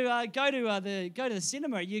 Go to the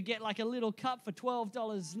cinema. You get like a little cup for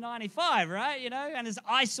 $12.95, right? And there's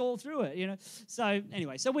ice all through it. So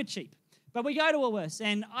anyway, so we're cheap, but we go to Woolworths,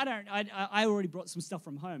 and I already brought some stuff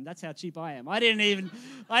from home. That's how cheap I am. I didn't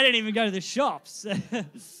even go to the shops.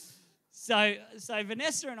 So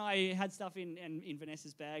Vanessa and I had stuff in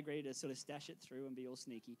Vanessa's bag, ready to sort of stash it through and be all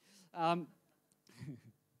sneaky.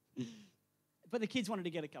 But the kids wanted to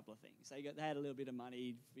get a couple of things. They had a little bit of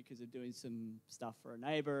money because of doing some stuff for a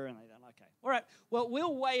neighbor, and they thought, okay, all right, well,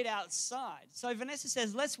 we'll wait outside. So Vanessa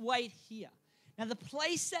says, let's wait here. Now, the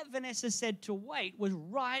place that Vanessa said to wait was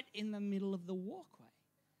right in the middle of the walkway.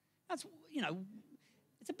 That's,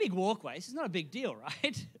 it's a big walkway. So it's not a big deal,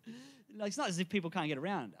 right? It's not as if people can't get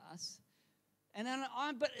around us. And then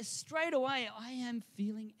but straight away, I am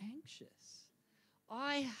feeling anxious.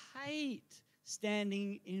 I hate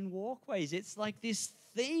standing in walkways. It's like this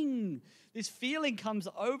thing, this feeling comes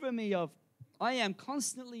over me of I am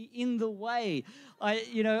constantly in the way.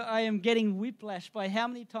 I am getting whiplash by how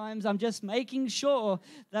many times I'm just making sure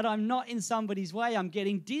that I'm not in somebody's way. I'm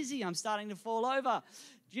getting dizzy. I'm starting to fall over.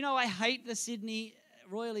 Do you know I hate the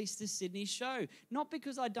Royal Easter Sydney show? Not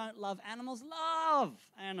because I don't love animals. Love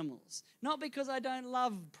animals. Not because I don't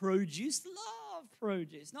love produce. Love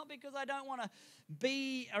produce. Not because I don't want to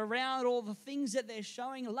be around all the things that they're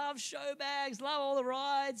showing. Love show bags, love all the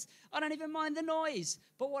rides. I don't even mind the noise.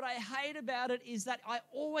 But what I hate about it is that I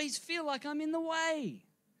always feel like I'm in the way.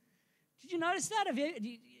 Did you notice that?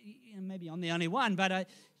 Maybe I'm the only one, but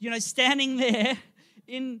standing there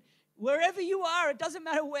in wherever you are, it doesn't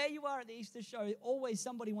matter where you are at the Easter show, always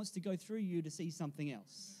somebody wants to go through you to see something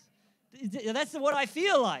else. That's what I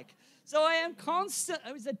feel like. So I am constant.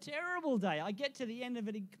 It was a terrible day. I get to the end of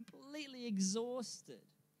it completely exhausted.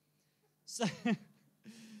 So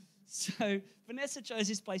Vanessa chose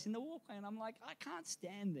this place in the walkway, and I'm like, I can't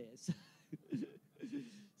stand there.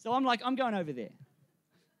 So I'm like, I'm going over there.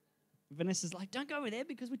 Vanessa's like, don't go over there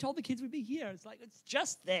because we told the kids we'd be here. It's like, it's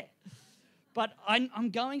just there. But I'm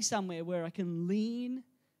going somewhere where I can lean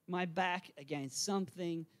my back against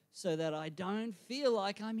something so that I don't feel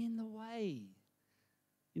like I'm in the way.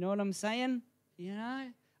 You know what I'm saying?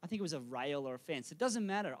 I think it was a rail or a fence. It doesn't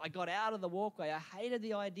matter. I got out of the walkway. I hated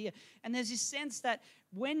the idea. And there's this sense that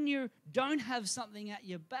when you don't have something at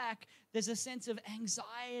your back, there's a sense of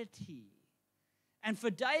anxiety. And for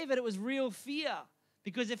David, it was real fear.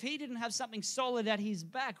 Because if he didn't have something solid at his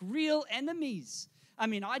back, real enemies. I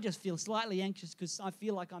mean, I just feel slightly anxious because I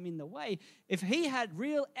feel like I'm in the way. If he had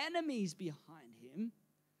real enemies behind him,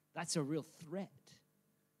 that's a real threat.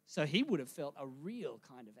 So he would have felt a real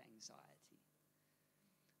kind of anxiety.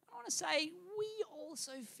 I want to say we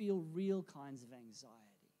also feel real kinds of anxiety.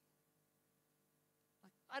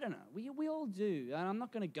 I don't know, we all do. And I'm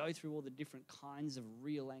not going to go through all the different kinds of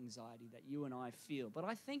real anxiety that you and I feel. But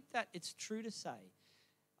I think that it's true to say,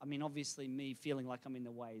 I mean, obviously me feeling like I'm in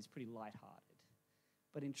the way is pretty lighthearted.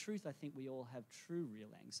 But in truth, I think we all have true real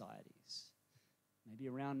anxieties. Maybe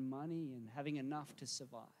around money and having enough to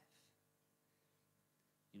survive.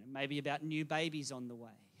 Maybe about new babies on the way.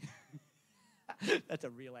 That's a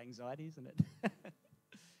real anxiety, isn't it?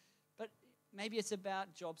 But maybe it's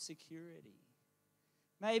about job security.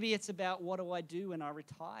 Maybe it's about what do I do when I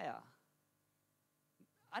retire?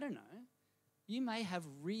 I don't know. You may have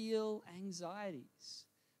real anxieties.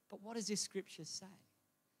 But what does this scripture say?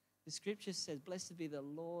 The scripture says, blessed be the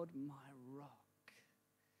Lord my rock.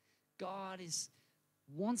 God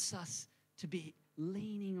wants us to be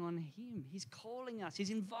leaning on him. He's calling us.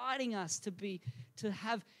 He's inviting us to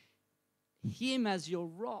have him as your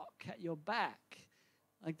rock at your back.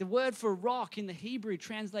 Like the word for rock in the Hebrew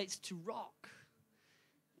translates to rock.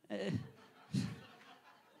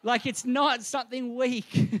 Like it's not something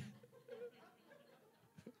weak.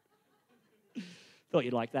 Thought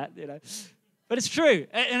you'd like that, But it's true.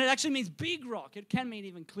 And it actually means big rock. It can mean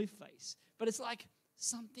even cliff face. But it's like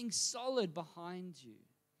something solid behind you.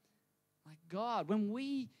 Like God, when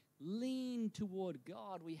we lean toward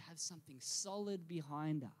God, we have something solid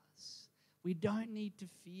behind us. We don't need to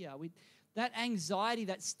fear. That anxiety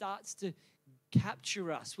that starts to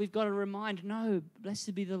capture us, we've got to remind, no,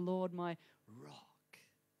 blessed be the Lord, my rock.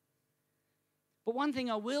 But one thing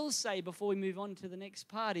I will say before we move on to the next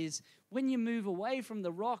part is when you move away from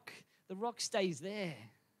the rock stays there.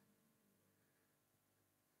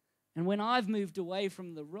 And when I've moved away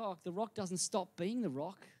from the rock doesn't stop being the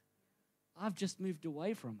rock. I've just moved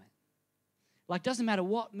away from it. Like, doesn't matter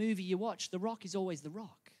what movie you watch, the rock is always the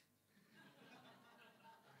rock.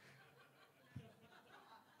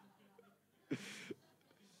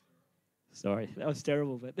 Sorry, that was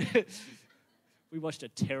terrible, but we watched a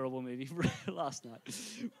terrible movie last night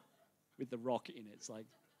with the rock in it. It's like,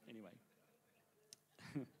 anyway.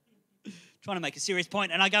 Trying to make a serious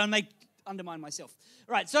point, and I go and undermine myself.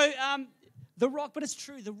 All right, so the rock, but it's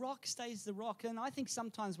true, the rock stays the rock, and I think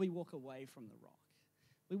sometimes we walk away from the rock.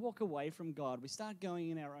 We walk away from God. We start going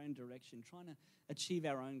in our own direction, trying to achieve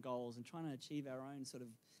our own goals and trying to achieve our own sort of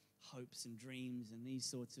hopes and dreams and these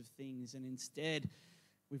sorts of things, and instead,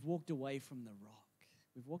 we've walked away from the rock.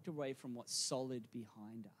 We've walked away from what's solid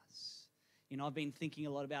behind us. I've been thinking a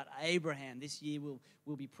lot about Abraham. This year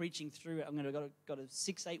we'll be preaching through it. I'm going to got a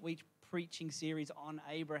 6-8 week preaching series on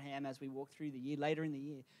Abraham as we walk through the year, later in the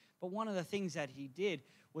year. But one of the things that he did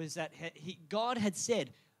was that God had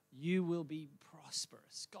said, you will be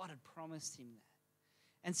prosperous. God had promised him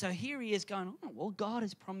that. And so here he is going, oh, well, God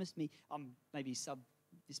has promised me, maybe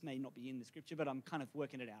This may not be in the scripture, but I'm kind of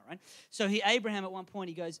working it out, right? So Abraham at one point,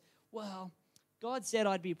 he goes, well, God said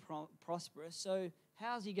I'd be prosperous, so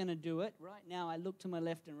how's he going to do it? Right now I look to my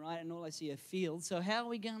left and right and all I see are fields. So how are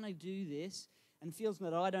we going to do this? And fields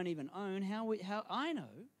that I don't even own. How I know,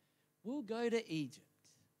 we'll go to Egypt.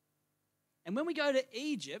 And when we go to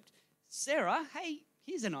Egypt, Sarah, hey,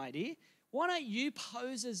 here's an idea. Why don't you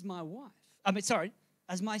pose as my wife?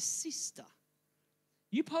 As my sister.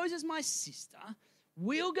 You pose as my sister.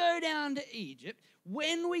 We'll go down to Egypt.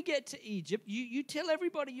 When we get to Egypt, you tell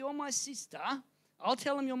everybody you're my sister. I'll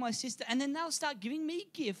tell them you're my sister. And then they'll start giving me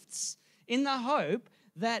gifts in the hope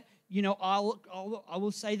that, I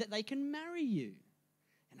will say that they can marry you.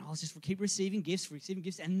 And I'll just keep receiving gifts.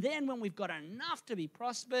 And then when we've got enough to be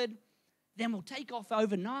prospered, then we'll take off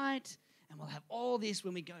overnight and we'll have all this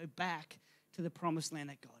when we go back to the promised land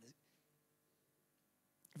that God is.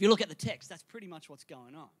 If you look at the text, that's pretty much what's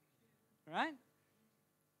going on, right?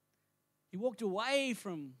 He walked away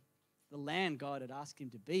from the land God had asked him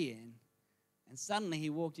to be in, and suddenly he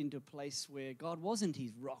walked into a place where God wasn't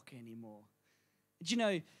his rock anymore. Did you know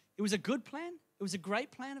it was a good plan? It was a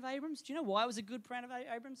great plan of Abram's. Do you know why it was a good plan of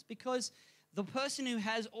Abram's? Because the person who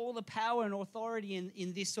has all the power and authority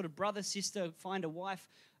in this sort of brother-sister, find a wife,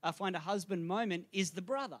 find a husband moment is the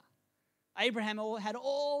brother. Abraham had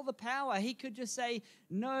all the power. He could just say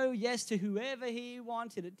no, yes to whoever he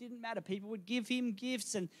wanted. It didn't matter. People would give him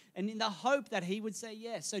gifts and in the hope that he would say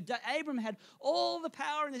yes. So Abram had all the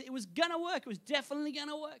power and it was going to work. It was definitely going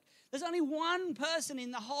to work. There's only one person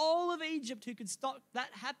in the whole of Egypt who could stop that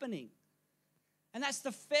happening. And that's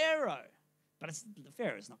the Pharaoh. But the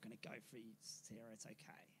Pharaoh's not going to go for you, Sarah. It's okay.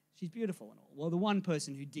 She's beautiful and all. Well, the one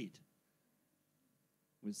person who did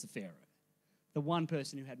was the Pharaoh. The one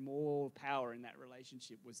person who had more power in that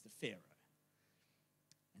relationship was the Pharaoh.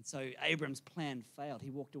 And so Abram's plan failed. He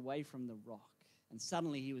walked away from the rock. And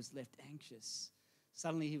suddenly he was left anxious.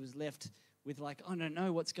 Suddenly he was left with I don't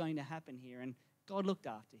know what's going to happen here. And God looked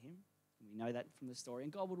after him. And we know that from the story.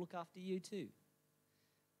 And God will look after you too.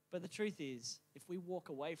 But the truth is, if we walk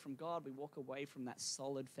away from God, we walk away from that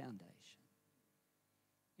solid foundation.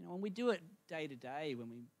 When we do it day to day, when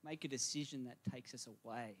we make a decision that takes us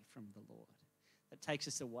away from the Lord, that takes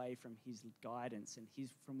us away from his guidance and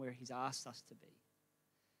from where he's asked us to be.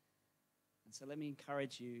 And so let me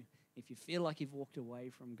encourage you, if you feel like you've walked away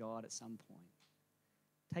from God at some point,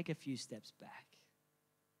 take a few steps back.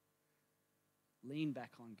 Lean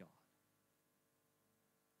back on God.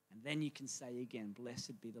 And then you can say again,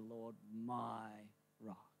 blessed be the Lord, my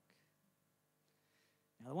rock.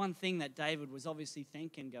 Now, the one thing that David was obviously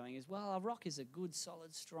thinking going is, well, a rock is a good,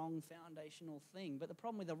 solid, strong, foundational thing. But the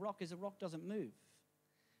problem with a rock is a rock doesn't move.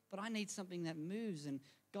 But I need something that moves. And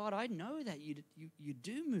God, I know that you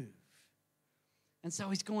do move. And so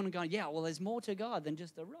he's going and going, yeah, well, there's more to God than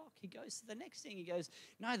just a rock. He goes to the next thing. He goes,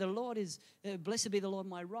 no, the Lord is, blessed be the Lord,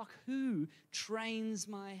 my rock, who trains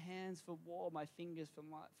my hands for war, my fingers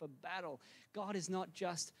for battle. God is not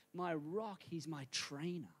just my rock, he's my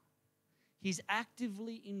trainer. He's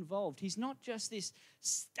actively involved. He's not just this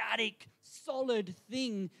static, solid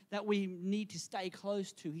thing that we need to stay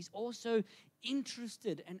close to. He's also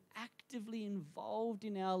interested and actively involved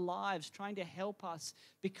in our lives, trying to help us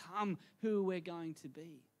become who we're going to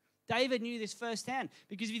be. David knew this firsthand,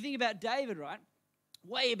 because if you think about David, right,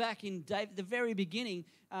 way back in the very beginning,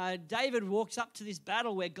 David walks up to this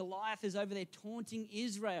battle where Goliath is over there taunting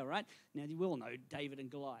Israel, right? Now, you all know David and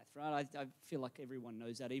Goliath, right? I feel like everyone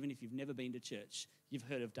knows that. Even if you've never been to church, you've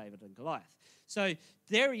heard of David and Goliath. So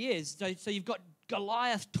there he is. So you've got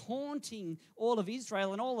Goliath taunting all of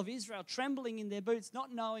Israel, and all of Israel trembling in their boots,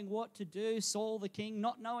 not knowing what to do. Saul the king,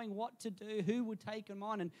 not knowing what to do, who would take him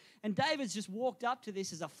on. And David's just walked up to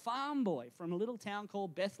this as a farm boy from a little town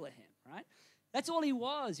called Bethlehem, right? That's all he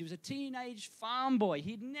was. He was a teenage farm boy.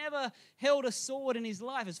 He'd never held a sword in his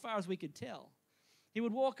life, as far as we could tell. He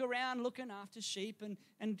would walk around looking after sheep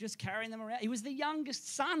and just carrying them around. He was the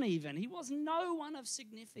youngest son even. He was no one of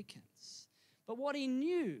significance. But what he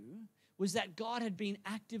knew was that God had been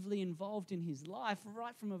actively involved in his life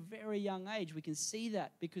right from a very young age. We can see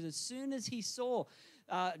that because as soon as he saw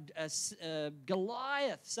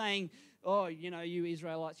Goliath saying, oh, you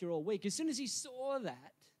Israelites, you're all weak. As soon as he saw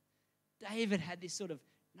that, David had this sort of,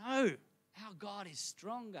 no, our God is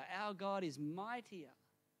stronger. Our God is mightier.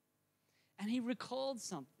 And he recalled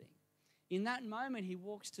something. In that moment, he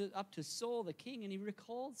walks up to Saul the king and he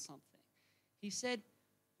recalled something. He said,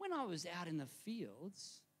 when I was out in the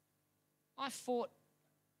fields, I fought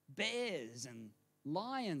bears and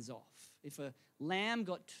lions off. If a lamb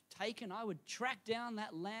got taken, I would track down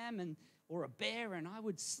that lamb or a bear and I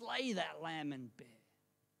would slay that lamb and bear.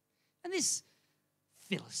 And this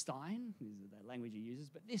Philistine, is the language he uses,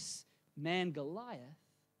 but this man Goliath,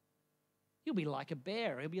 he'll be like a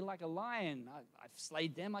bear. He'll be like a lion. I've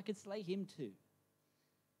slayed them. I could slay him too.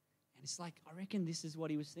 And it's like, I reckon this is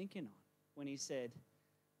what he was thinking on when he said,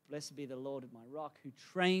 blessed be the Lord of my rock who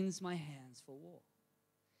trains my hands for war.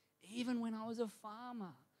 Even when I was a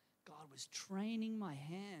farmer, God was training my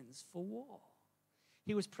hands for war.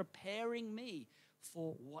 He was preparing me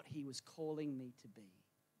for what he was calling me to be.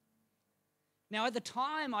 Now, at the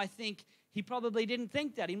time, I think he probably didn't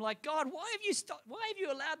think that. He's like, God, why have you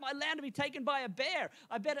allowed my land to be taken by a bear?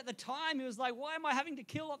 I bet at the time he was like, why am I having to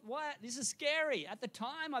kill? This is scary. At the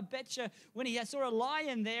time, I bet you when he saw a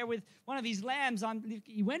lion there with one of his lambs,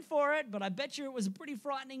 he went for it, but I bet you it was a pretty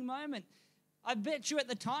frightening moment. I bet you at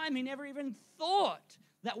the time he never even thought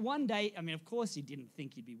that one day, I mean, of course he didn't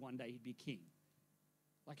think one day he'd be king.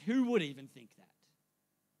 Like, who would even think that?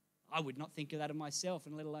 I would not think of that of myself,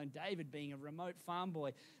 and let alone David being a remote farm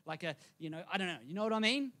boy. Like I don't know. You know what I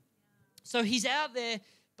mean? So he's out there,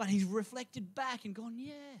 but he's reflected back and gone,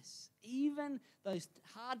 yes, even those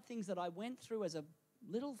hard things that I went through as a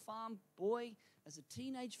little farm boy, as a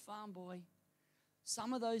teenage farm boy,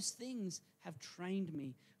 some of those things have trained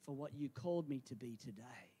me for what you called me to be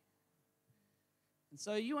today. And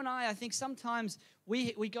so you and I think sometimes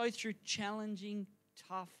we go through challenging,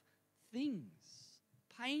 tough things.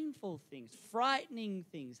 Painful things, frightening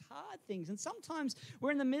things, hard things. And sometimes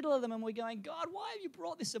we're in the middle of them and we're going, God, why have you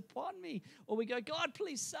brought this upon me? Or we go, God,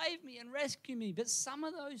 please save me and rescue me. But some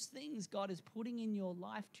of those things God is putting in your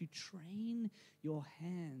life to train your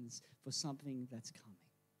hands for something that's coming.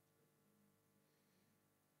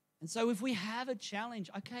 And so if we have a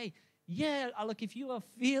challenge, okay, yeah, look, if you are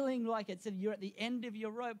feeling like you're at the end of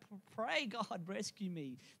your rope, pray, God, rescue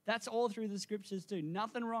me. That's all through the scriptures too.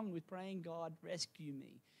 Nothing wrong with praying, God, rescue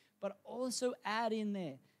me. But also add in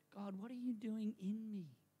there, God, what are you doing in me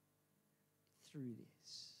through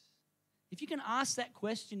this? If you can ask that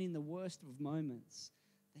question in the worst of moments,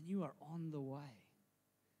 then you are on the way.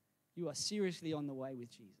 You are seriously on the way with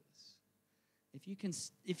Jesus.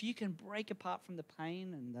 If you can break apart from the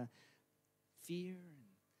pain and the fear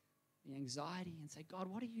and the anxiety and say, God,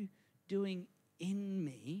 what are you doing in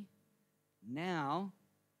me now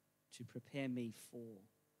to prepare me for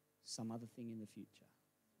some other thing in the future?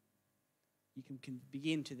 You can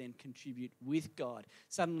begin to then contribute with God.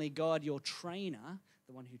 Suddenly God, your trainer,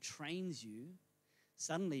 the one who trains you,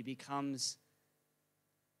 suddenly becomes,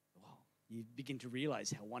 well, you begin to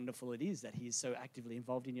realize how wonderful it is that he is so actively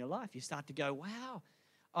involved in your life. You start to go, wow,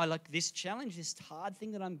 I like this challenge, this hard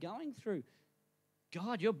thing that I'm going through.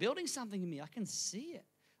 God, you're building something in me. I can see it.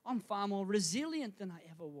 I'm far more resilient than I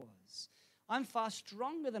ever was. I'm far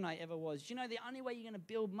stronger than I ever was. You know, the only way you're going to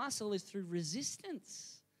build muscle is through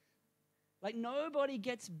resistance. Like nobody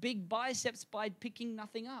gets big biceps by picking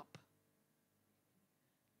nothing up.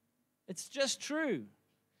 It's just true.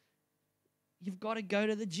 You've got to go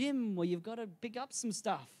to the gym or you've got to pick up some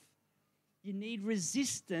stuff. You need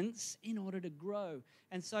resistance in order to grow.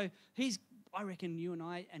 And so I reckon you and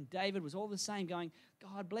I and David was all the same, going,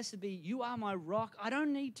 God, blessed be, you are my rock. I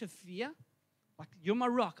don't need to fear. Like, you're my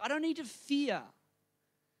rock. I don't need to fear.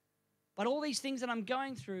 But all these things that I'm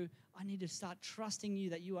going through, I need to start trusting you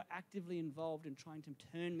that you are actively involved in trying to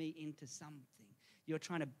turn me into something. You're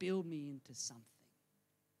trying to build me into something.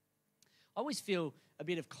 I always feel a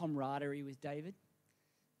bit of camaraderie with David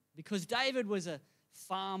because David was a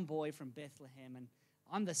farm boy from Bethlehem and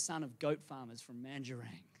I'm the son of goat farmers from Manjarang.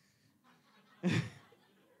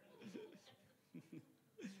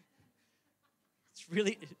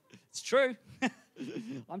 It's true.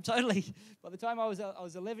 By the time I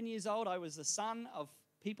was 11 years old, I was the son of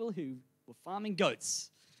people who were farming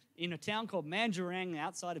goats in a town called Manjarang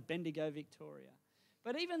outside of Bendigo, Victoria.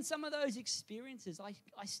 But even some of those experiences,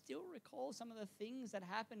 I still recall some of the things that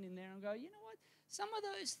happened in there and go, you know what? Some of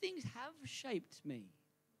those things have shaped me.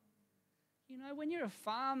 You know, when you're a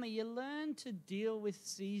farmer, you learn to deal with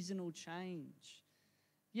seasonal change.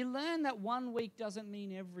 You learn that 1 week doesn't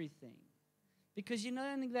mean everything. Because you're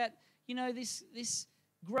learning that, you know, this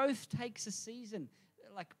growth takes a season.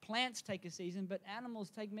 Like plants take a season, but animals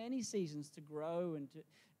take many seasons to grow. And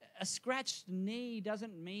a scratched knee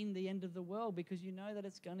doesn't mean the end of the world because you know that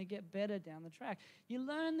it's going to get better down the track. You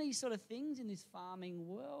learn these sort of things in this farming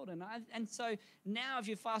world. And so now if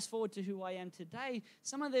you fast forward to who I am today,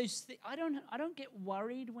 some of those I don't get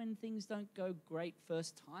worried when things don't go great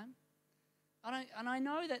first time. I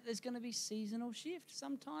know that there's going to be seasonal shift.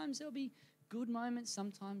 Sometimes there'll be good moments,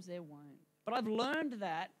 sometimes there won't. But I've learned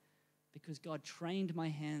that because God trained my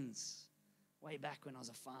hands way back when I was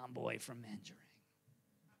a farm boy from Manjarang.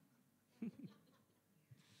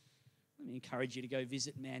 Let I encourage you to go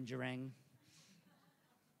visit Manjarang.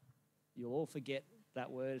 You'll all forget that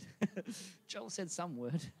word. Joel said some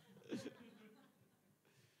word.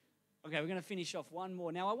 Okay, we're going to finish off one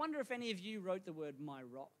more. Now, I wonder if any of you wrote the word my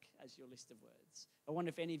rock as your list of words. I wonder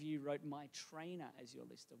if any of you wrote my trainer as your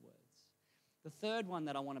list of words. The third one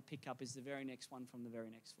that I want to pick up is the very next one from the very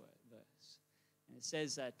next verse. And it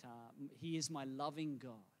says that he is my loving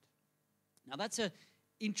God. Now, that's an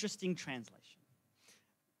interesting translation.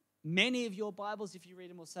 Many of your Bibles, if you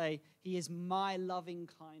read them, will say, he is my loving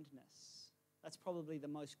kindness. That's probably the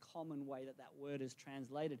most common way that that word is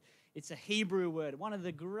translated. It's a Hebrew word, one of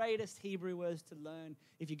the greatest Hebrew words to learn.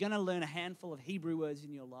 If you're going to learn a handful of Hebrew words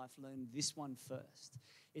in your life, learn this one first.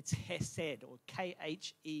 It's Hesed, or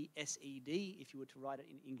K-H-E-S-E-D, if you were to write it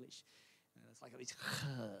in English. It's like this.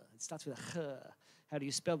 It starts with a ch. How do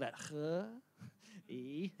you spell that?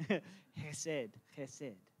 E. Hesed.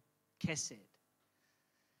 Chesed. Kesed.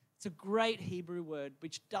 It's a great Hebrew word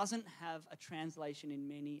which doesn't have a translation in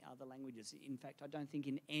many other languages. In fact, I don't think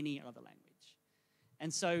in any other language.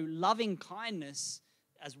 And so loving kindness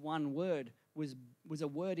as one word was a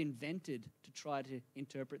word invented to try to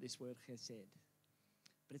interpret this word chesed.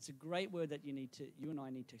 But it's a great word that you and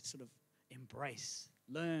I need to sort of embrace,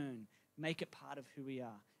 learn, make it part of who we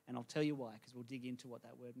are. And I'll tell you why, because we'll dig into what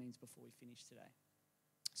that word means before we finish today.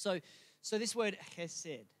 So this word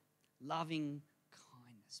chesed, loving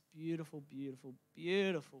kindness, beautiful, beautiful,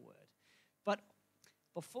 beautiful word. But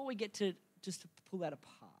before we get to just to pull that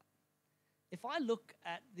apart, if I look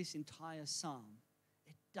at this entire psalm,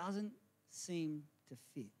 it doesn't seem to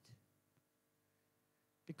fit.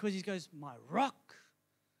 Because he goes, my rock,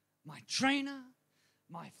 my trainer,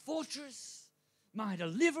 my fortress, my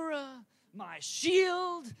deliverer, my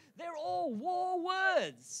shield, they're all war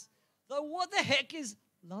words. So what the heck is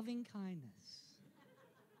loving kindness?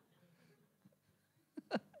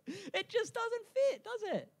 It just doesn't fit, does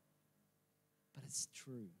it? But it's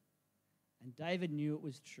true. And David knew it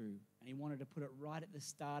was true. And he wanted to put it right at the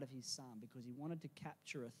start of his psalm because he wanted to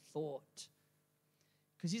capture a thought.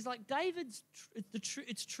 Because he's like,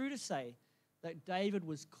 it's true to say that David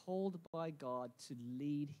was called by God to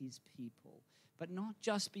lead his people, but not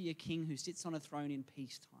just be a king who sits on a throne in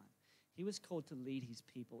peacetime. He was called to lead his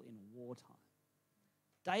people in wartime.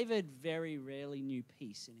 David very rarely knew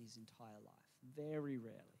peace in his entire life. Very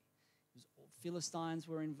rarely. Philistines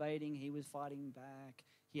were invading. He was fighting back.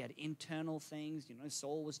 He had internal things.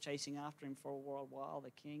 Saul was chasing after him for a while,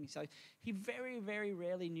 the king. So he very, very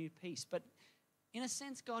rarely knew peace. But in a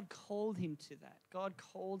sense, God called him to that. God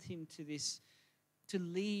called him to this, to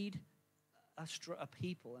lead a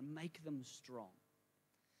people and make them strong.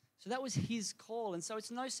 So that was his call. And so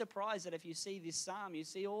it's no surprise that if you see this psalm, you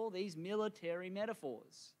see all these military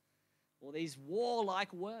metaphors, all these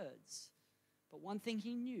warlike words. But one thing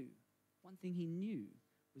he knew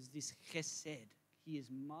was this chesed. He is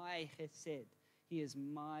my chesed. He is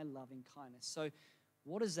my loving kindness. So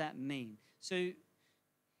what does that mean? So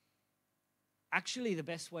actually, the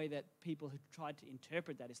best way that people have tried to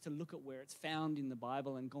interpret that is to look at where it's found in the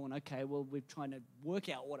Bible and going, okay, well, we're trying to work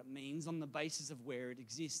out what it means on the basis of where it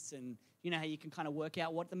exists. And you know how you can kind of work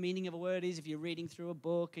out what the meaning of a word is if you're reading through a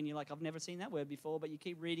book and you're like, I've never seen that word before, but you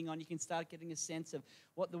keep reading on, you can start getting a sense of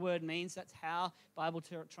what the word means. That's how Bible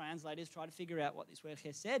translators try to figure out what this word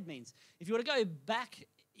chesed means. If you were to go back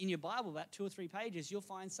in your Bible, about 2 or 3 pages, you'll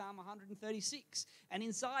find Psalm 136. And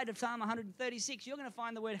inside of Psalm 136, you're going to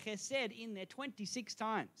find the word chesed in there 26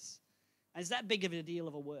 times. And it's that big of a deal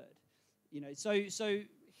of a word. And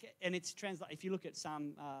it's translated, if you look at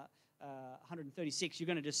Psalm 136, you're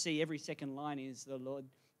going to just see every second line is the Lord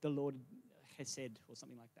chesed, or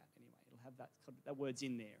something like that. Anyway, it'll have that word's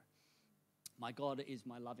in there. My God is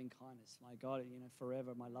my loving kindness. My God,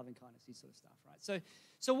 forever, my loving kindness, this sort of stuff, right?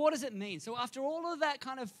 So what does it mean? So after all of that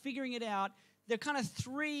kind of figuring it out, there are kind of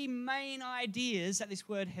 3 main ideas that this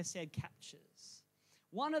word hesed captures.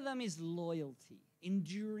 One of them is loyalty,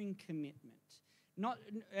 enduring commitment,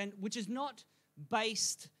 which is not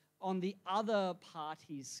based on the other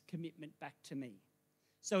party's commitment back to me.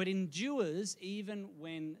 So it endures even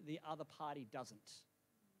when the other party doesn't.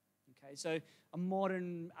 Okay, so a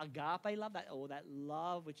modern agape love, that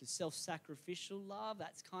love which is self-sacrificial love,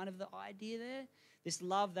 that's kind of the idea there. This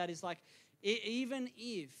love that is like, even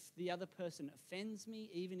if the other person offends me,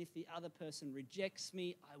 even if the other person rejects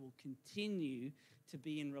me, I will continue to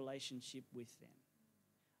be in relationship with them.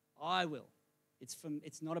 I will.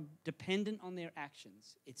 It's not dependent on their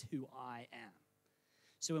actions. It's who I am.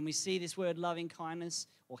 So when we see this word loving kindness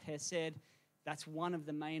or hesed, that's one of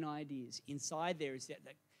the main ideas. Inside there is that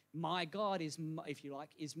my God is, if you like,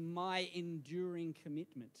 is my enduring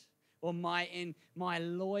commitment, or my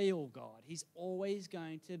loyal God. He's always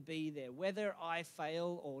going to be there, whether I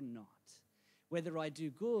fail or not, whether I do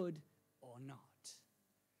good or not.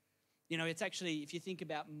 You know, it's actually, if you think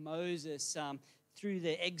about Moses through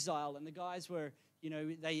the exile, and the guys were, you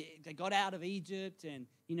know, they got out of Egypt, and,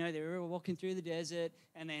 you know, they were walking through the desert,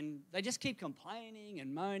 and then they just keep complaining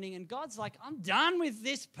and moaning, and God's like, I'm done with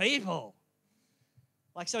this people.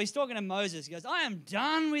 Like, so he's talking to Moses. He goes, I am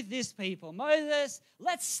done with this people. Moses,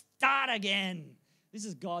 let's start again. This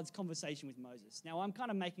is God's conversation with Moses. Now, I'm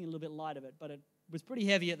kind of making a little bit light of it, but it was pretty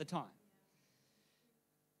heavy at the time.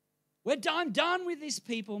 I'm done with this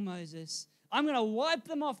people, Moses. I'm going to wipe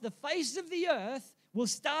them off the face of the earth. We'll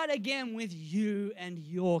start again with you and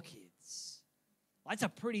your kids. That's a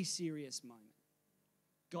pretty serious moment.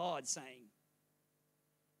 God saying.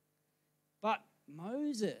 But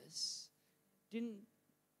Moses didn't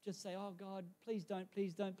just say, oh, God, please don't,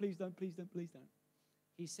 please don't, please don't, please don't, please don't.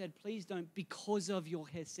 He said, please don't, because of your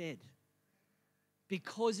hesed,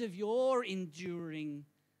 because of your enduring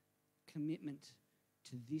commitment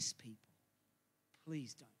to this people.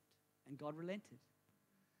 Please don't. And God relented.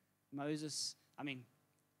 Moses, I mean,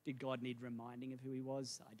 did God need reminding of who he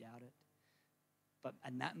was? I doubt it. But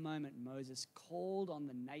in that moment, Moses called on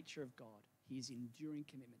the nature of God, his enduring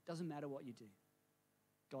commitment. Doesn't matter what you do.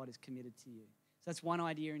 God is committed to you. So that's one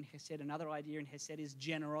idea in Hesed. Another idea in Hesed is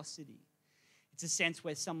generosity. It's a sense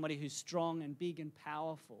where somebody who's strong and big and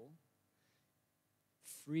powerful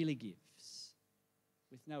freely gives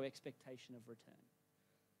with no expectation of return.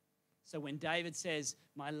 So when David says,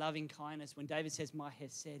 my loving kindness, when David says, my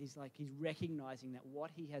Hesed, he's recognizing that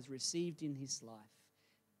what he has received in his life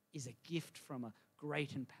is a gift from a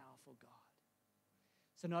great and powerful God.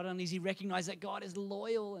 So not only does he recognize that God is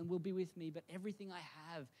loyal and will be with me, but everything I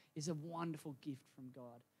have is a wonderful gift from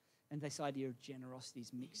God. And this idea of generosity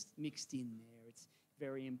is mixed in there. It's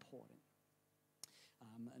very important.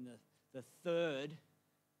 And the third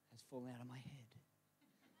has fallen out of my head.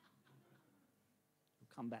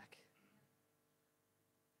 We'll come back.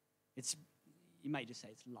 You may just say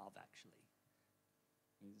it's love, actually.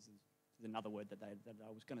 This is another word that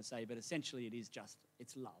I was going to say, but essentially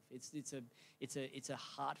it's love. It's a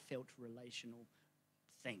heartfelt relational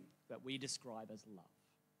thing that we describe as love.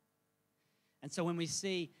 And so when we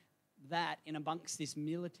see that in amongst this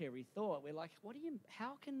military thought, we're like,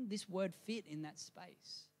 how can this word fit in that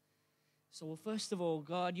space? So, well, first of all,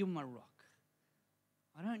 God, you're my rock.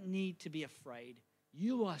 I don't need to be afraid.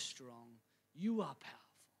 You are strong. You are powerful.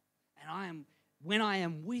 And when I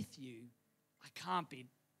am with you, I can't be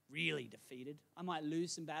really defeated. I might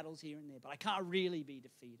lose some battles here and there, but I can't really be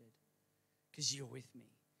defeated because you're with me.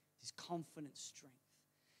 This confident strength.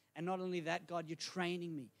 And not only that, God, you're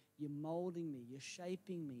training me. You're molding me. You're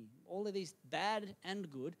shaping me. All of these bad and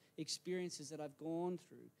good experiences that I've gone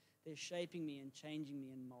through, they're shaping me and changing me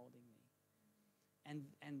and molding me.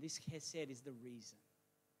 And this Hesed is the reason.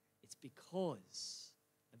 It's because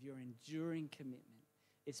of your enduring commitment.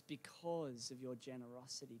 It's because of your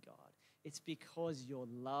generosity, God. It's because your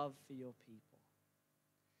love for your people.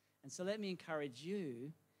 And so let me encourage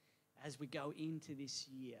you as we go into this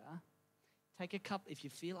year, take a couple, if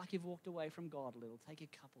you feel like you've walked away from God a little, take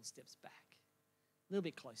a couple steps back, a little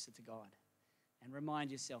bit closer to God, and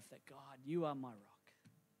remind yourself that, God, you are my rock.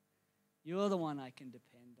 You're the one I can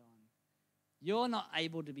depend on. You're not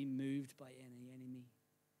able to be moved by any enemy.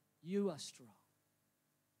 You are strong.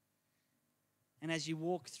 And as you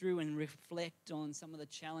walk through and reflect on some of the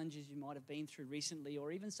challenges you might have been through recently,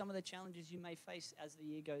 or even some of the challenges you may face as the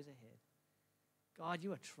year goes ahead, God,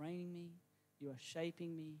 you are training me, you are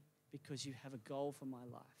shaping me because you have a goal for my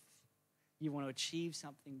life. You want to achieve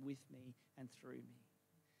something with me and through me.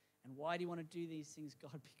 And why do you want to do these things,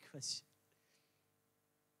 God? Because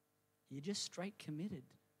you're just straight committed.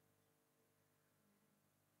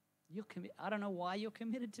 You're I don't know why you're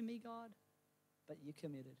committed to me, God, but you're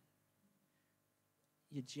committed.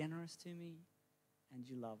 You're generous to me and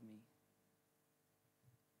you love me.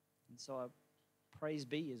 And so praise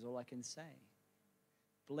be is all I can say.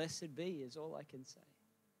 Blessed be is all I can say.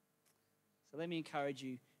 So let me encourage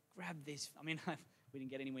you, grab this. I mean, we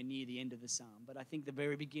didn't get anywhere near the end of the psalm, but I think the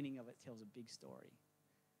very beginning of it tells a big story.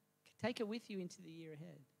 Take it with you into the year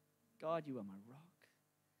ahead. God, you are my rock.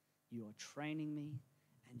 You are training me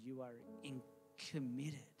and you are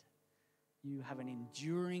committed. You have an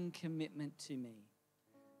enduring commitment to me.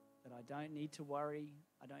 That I don't need to worry.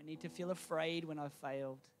 I don't need to feel afraid when I've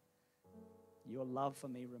failed. Your love for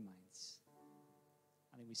me remains.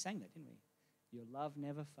 I think we sang that, didn't we? Your love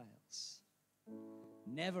never fails.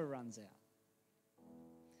 Never runs out.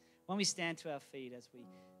 When we stand to our feet as we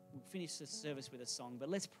finish the service with a song, but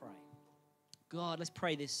let's pray. God, let's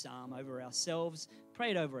pray this psalm over ourselves.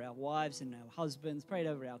 Pray it over our wives and our husbands. Pray it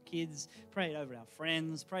over our kids. Pray it over our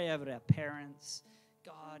friends. Pray it over our parents.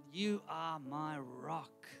 God, you are my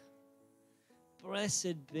rock.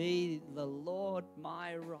 Blessed be the Lord,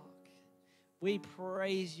 my rock. We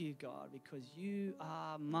praise you, God, because you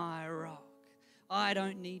are my rock. I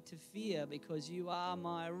don't need to fear because you are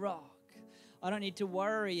my rock. I don't need to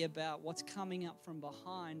worry about what's coming up from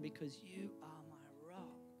behind because you are my rock.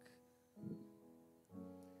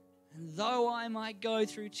 And though I might go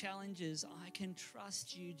through challenges, I can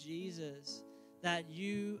trust you, Jesus, that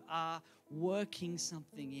you are working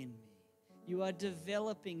something in me. You are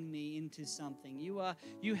developing me into something.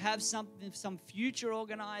 You have something, some future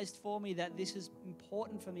organized for me that this is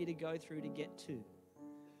important for me to go through to get to.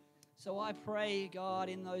 So I pray, God,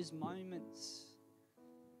 in those moments,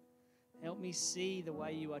 help me see the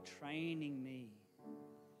way you are training me,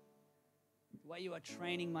 the way you are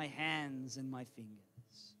training my hands and my fingers.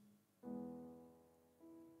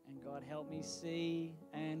 And God, help me see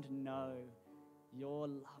and know your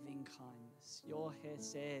loving kindness, your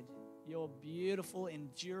hesed, your beautiful,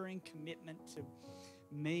 enduring commitment to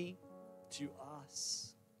me, to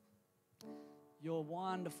us, your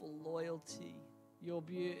wonderful loyalty,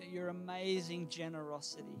 your amazing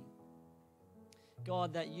generosity.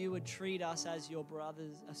 God, that you would treat us as your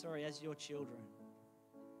brothers, as your children.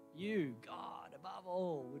 You, God, above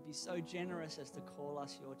all, would be so generous as to call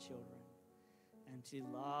us your children and to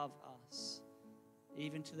love us,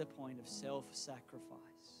 even to the point of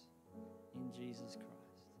self-sacrifice in Jesus Christ.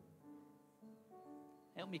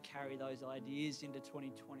 Help me carry those ideas into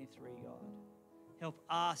 2023, God. Help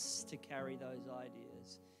us to carry those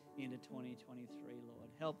ideas into 2023, Lord.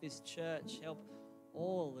 Help this church, help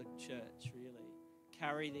all the church, really,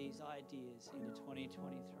 carry these ideas into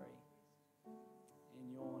 2023. In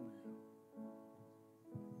your name.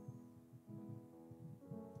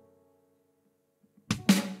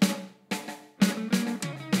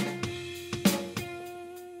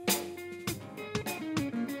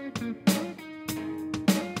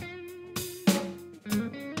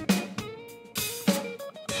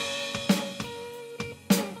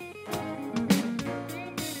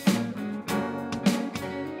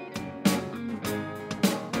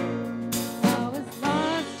 I was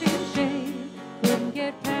lost in shame, couldn't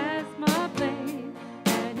get past my blame,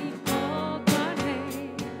 and he called my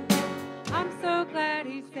name. I'm so glad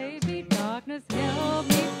he saved me. Darkness held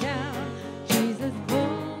me down. Jesus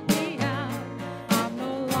pulled me out. I'm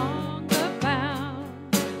no longer bound.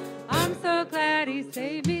 I'm so glad he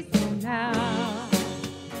saved me. So now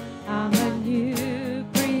I'm a new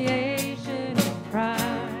creation in Christ.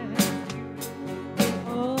 The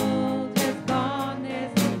old has gone,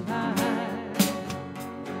 there's new life.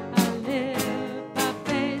 I live by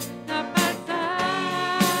faith, not by sight.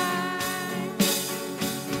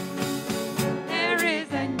 There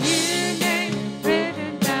is a new name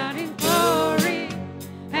written down in glory,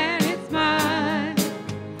 and it's mine.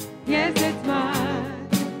 Yes, it's mine.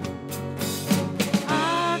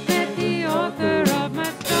 I've met the author of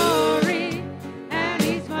my story, and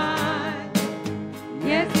he's mine.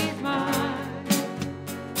 Yes, he's mine.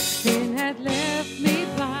 Sin had left me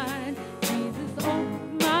blind. Jesus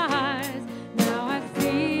opened my eyes. Now I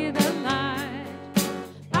see the light.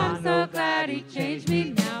 I'm so glad he changed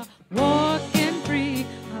me now. Walking free.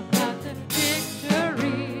 I've got the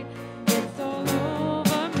victory. It's all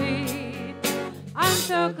over me. I'm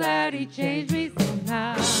so glad he changed me. So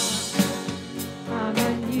now I'm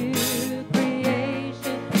a new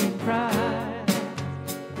creation in Christ.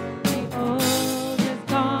 The old is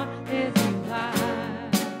gone, there's new life.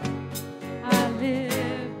 I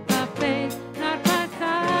live by faith, not by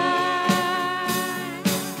sight.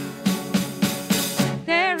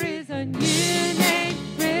 There is a new name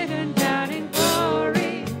written down in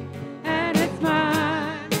glory, and it's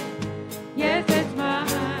mine. Yes, it's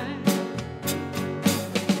mine.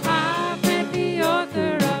 I've met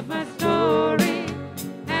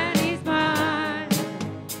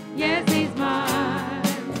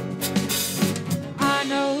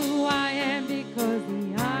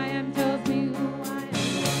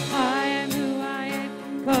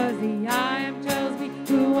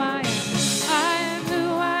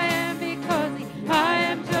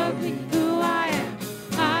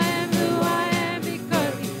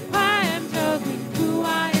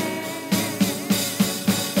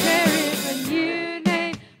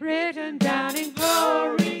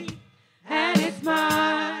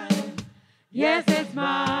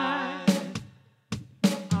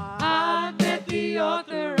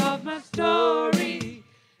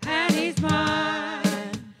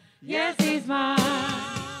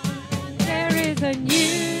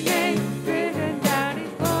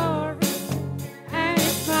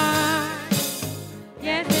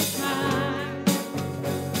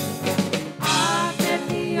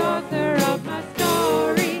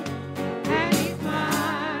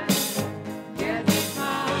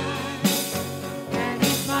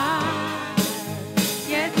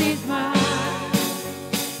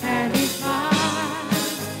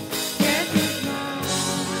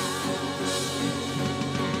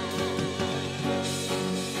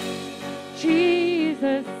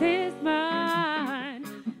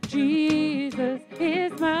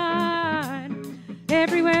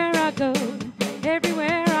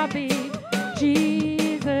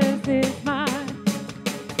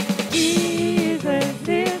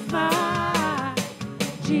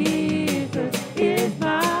me.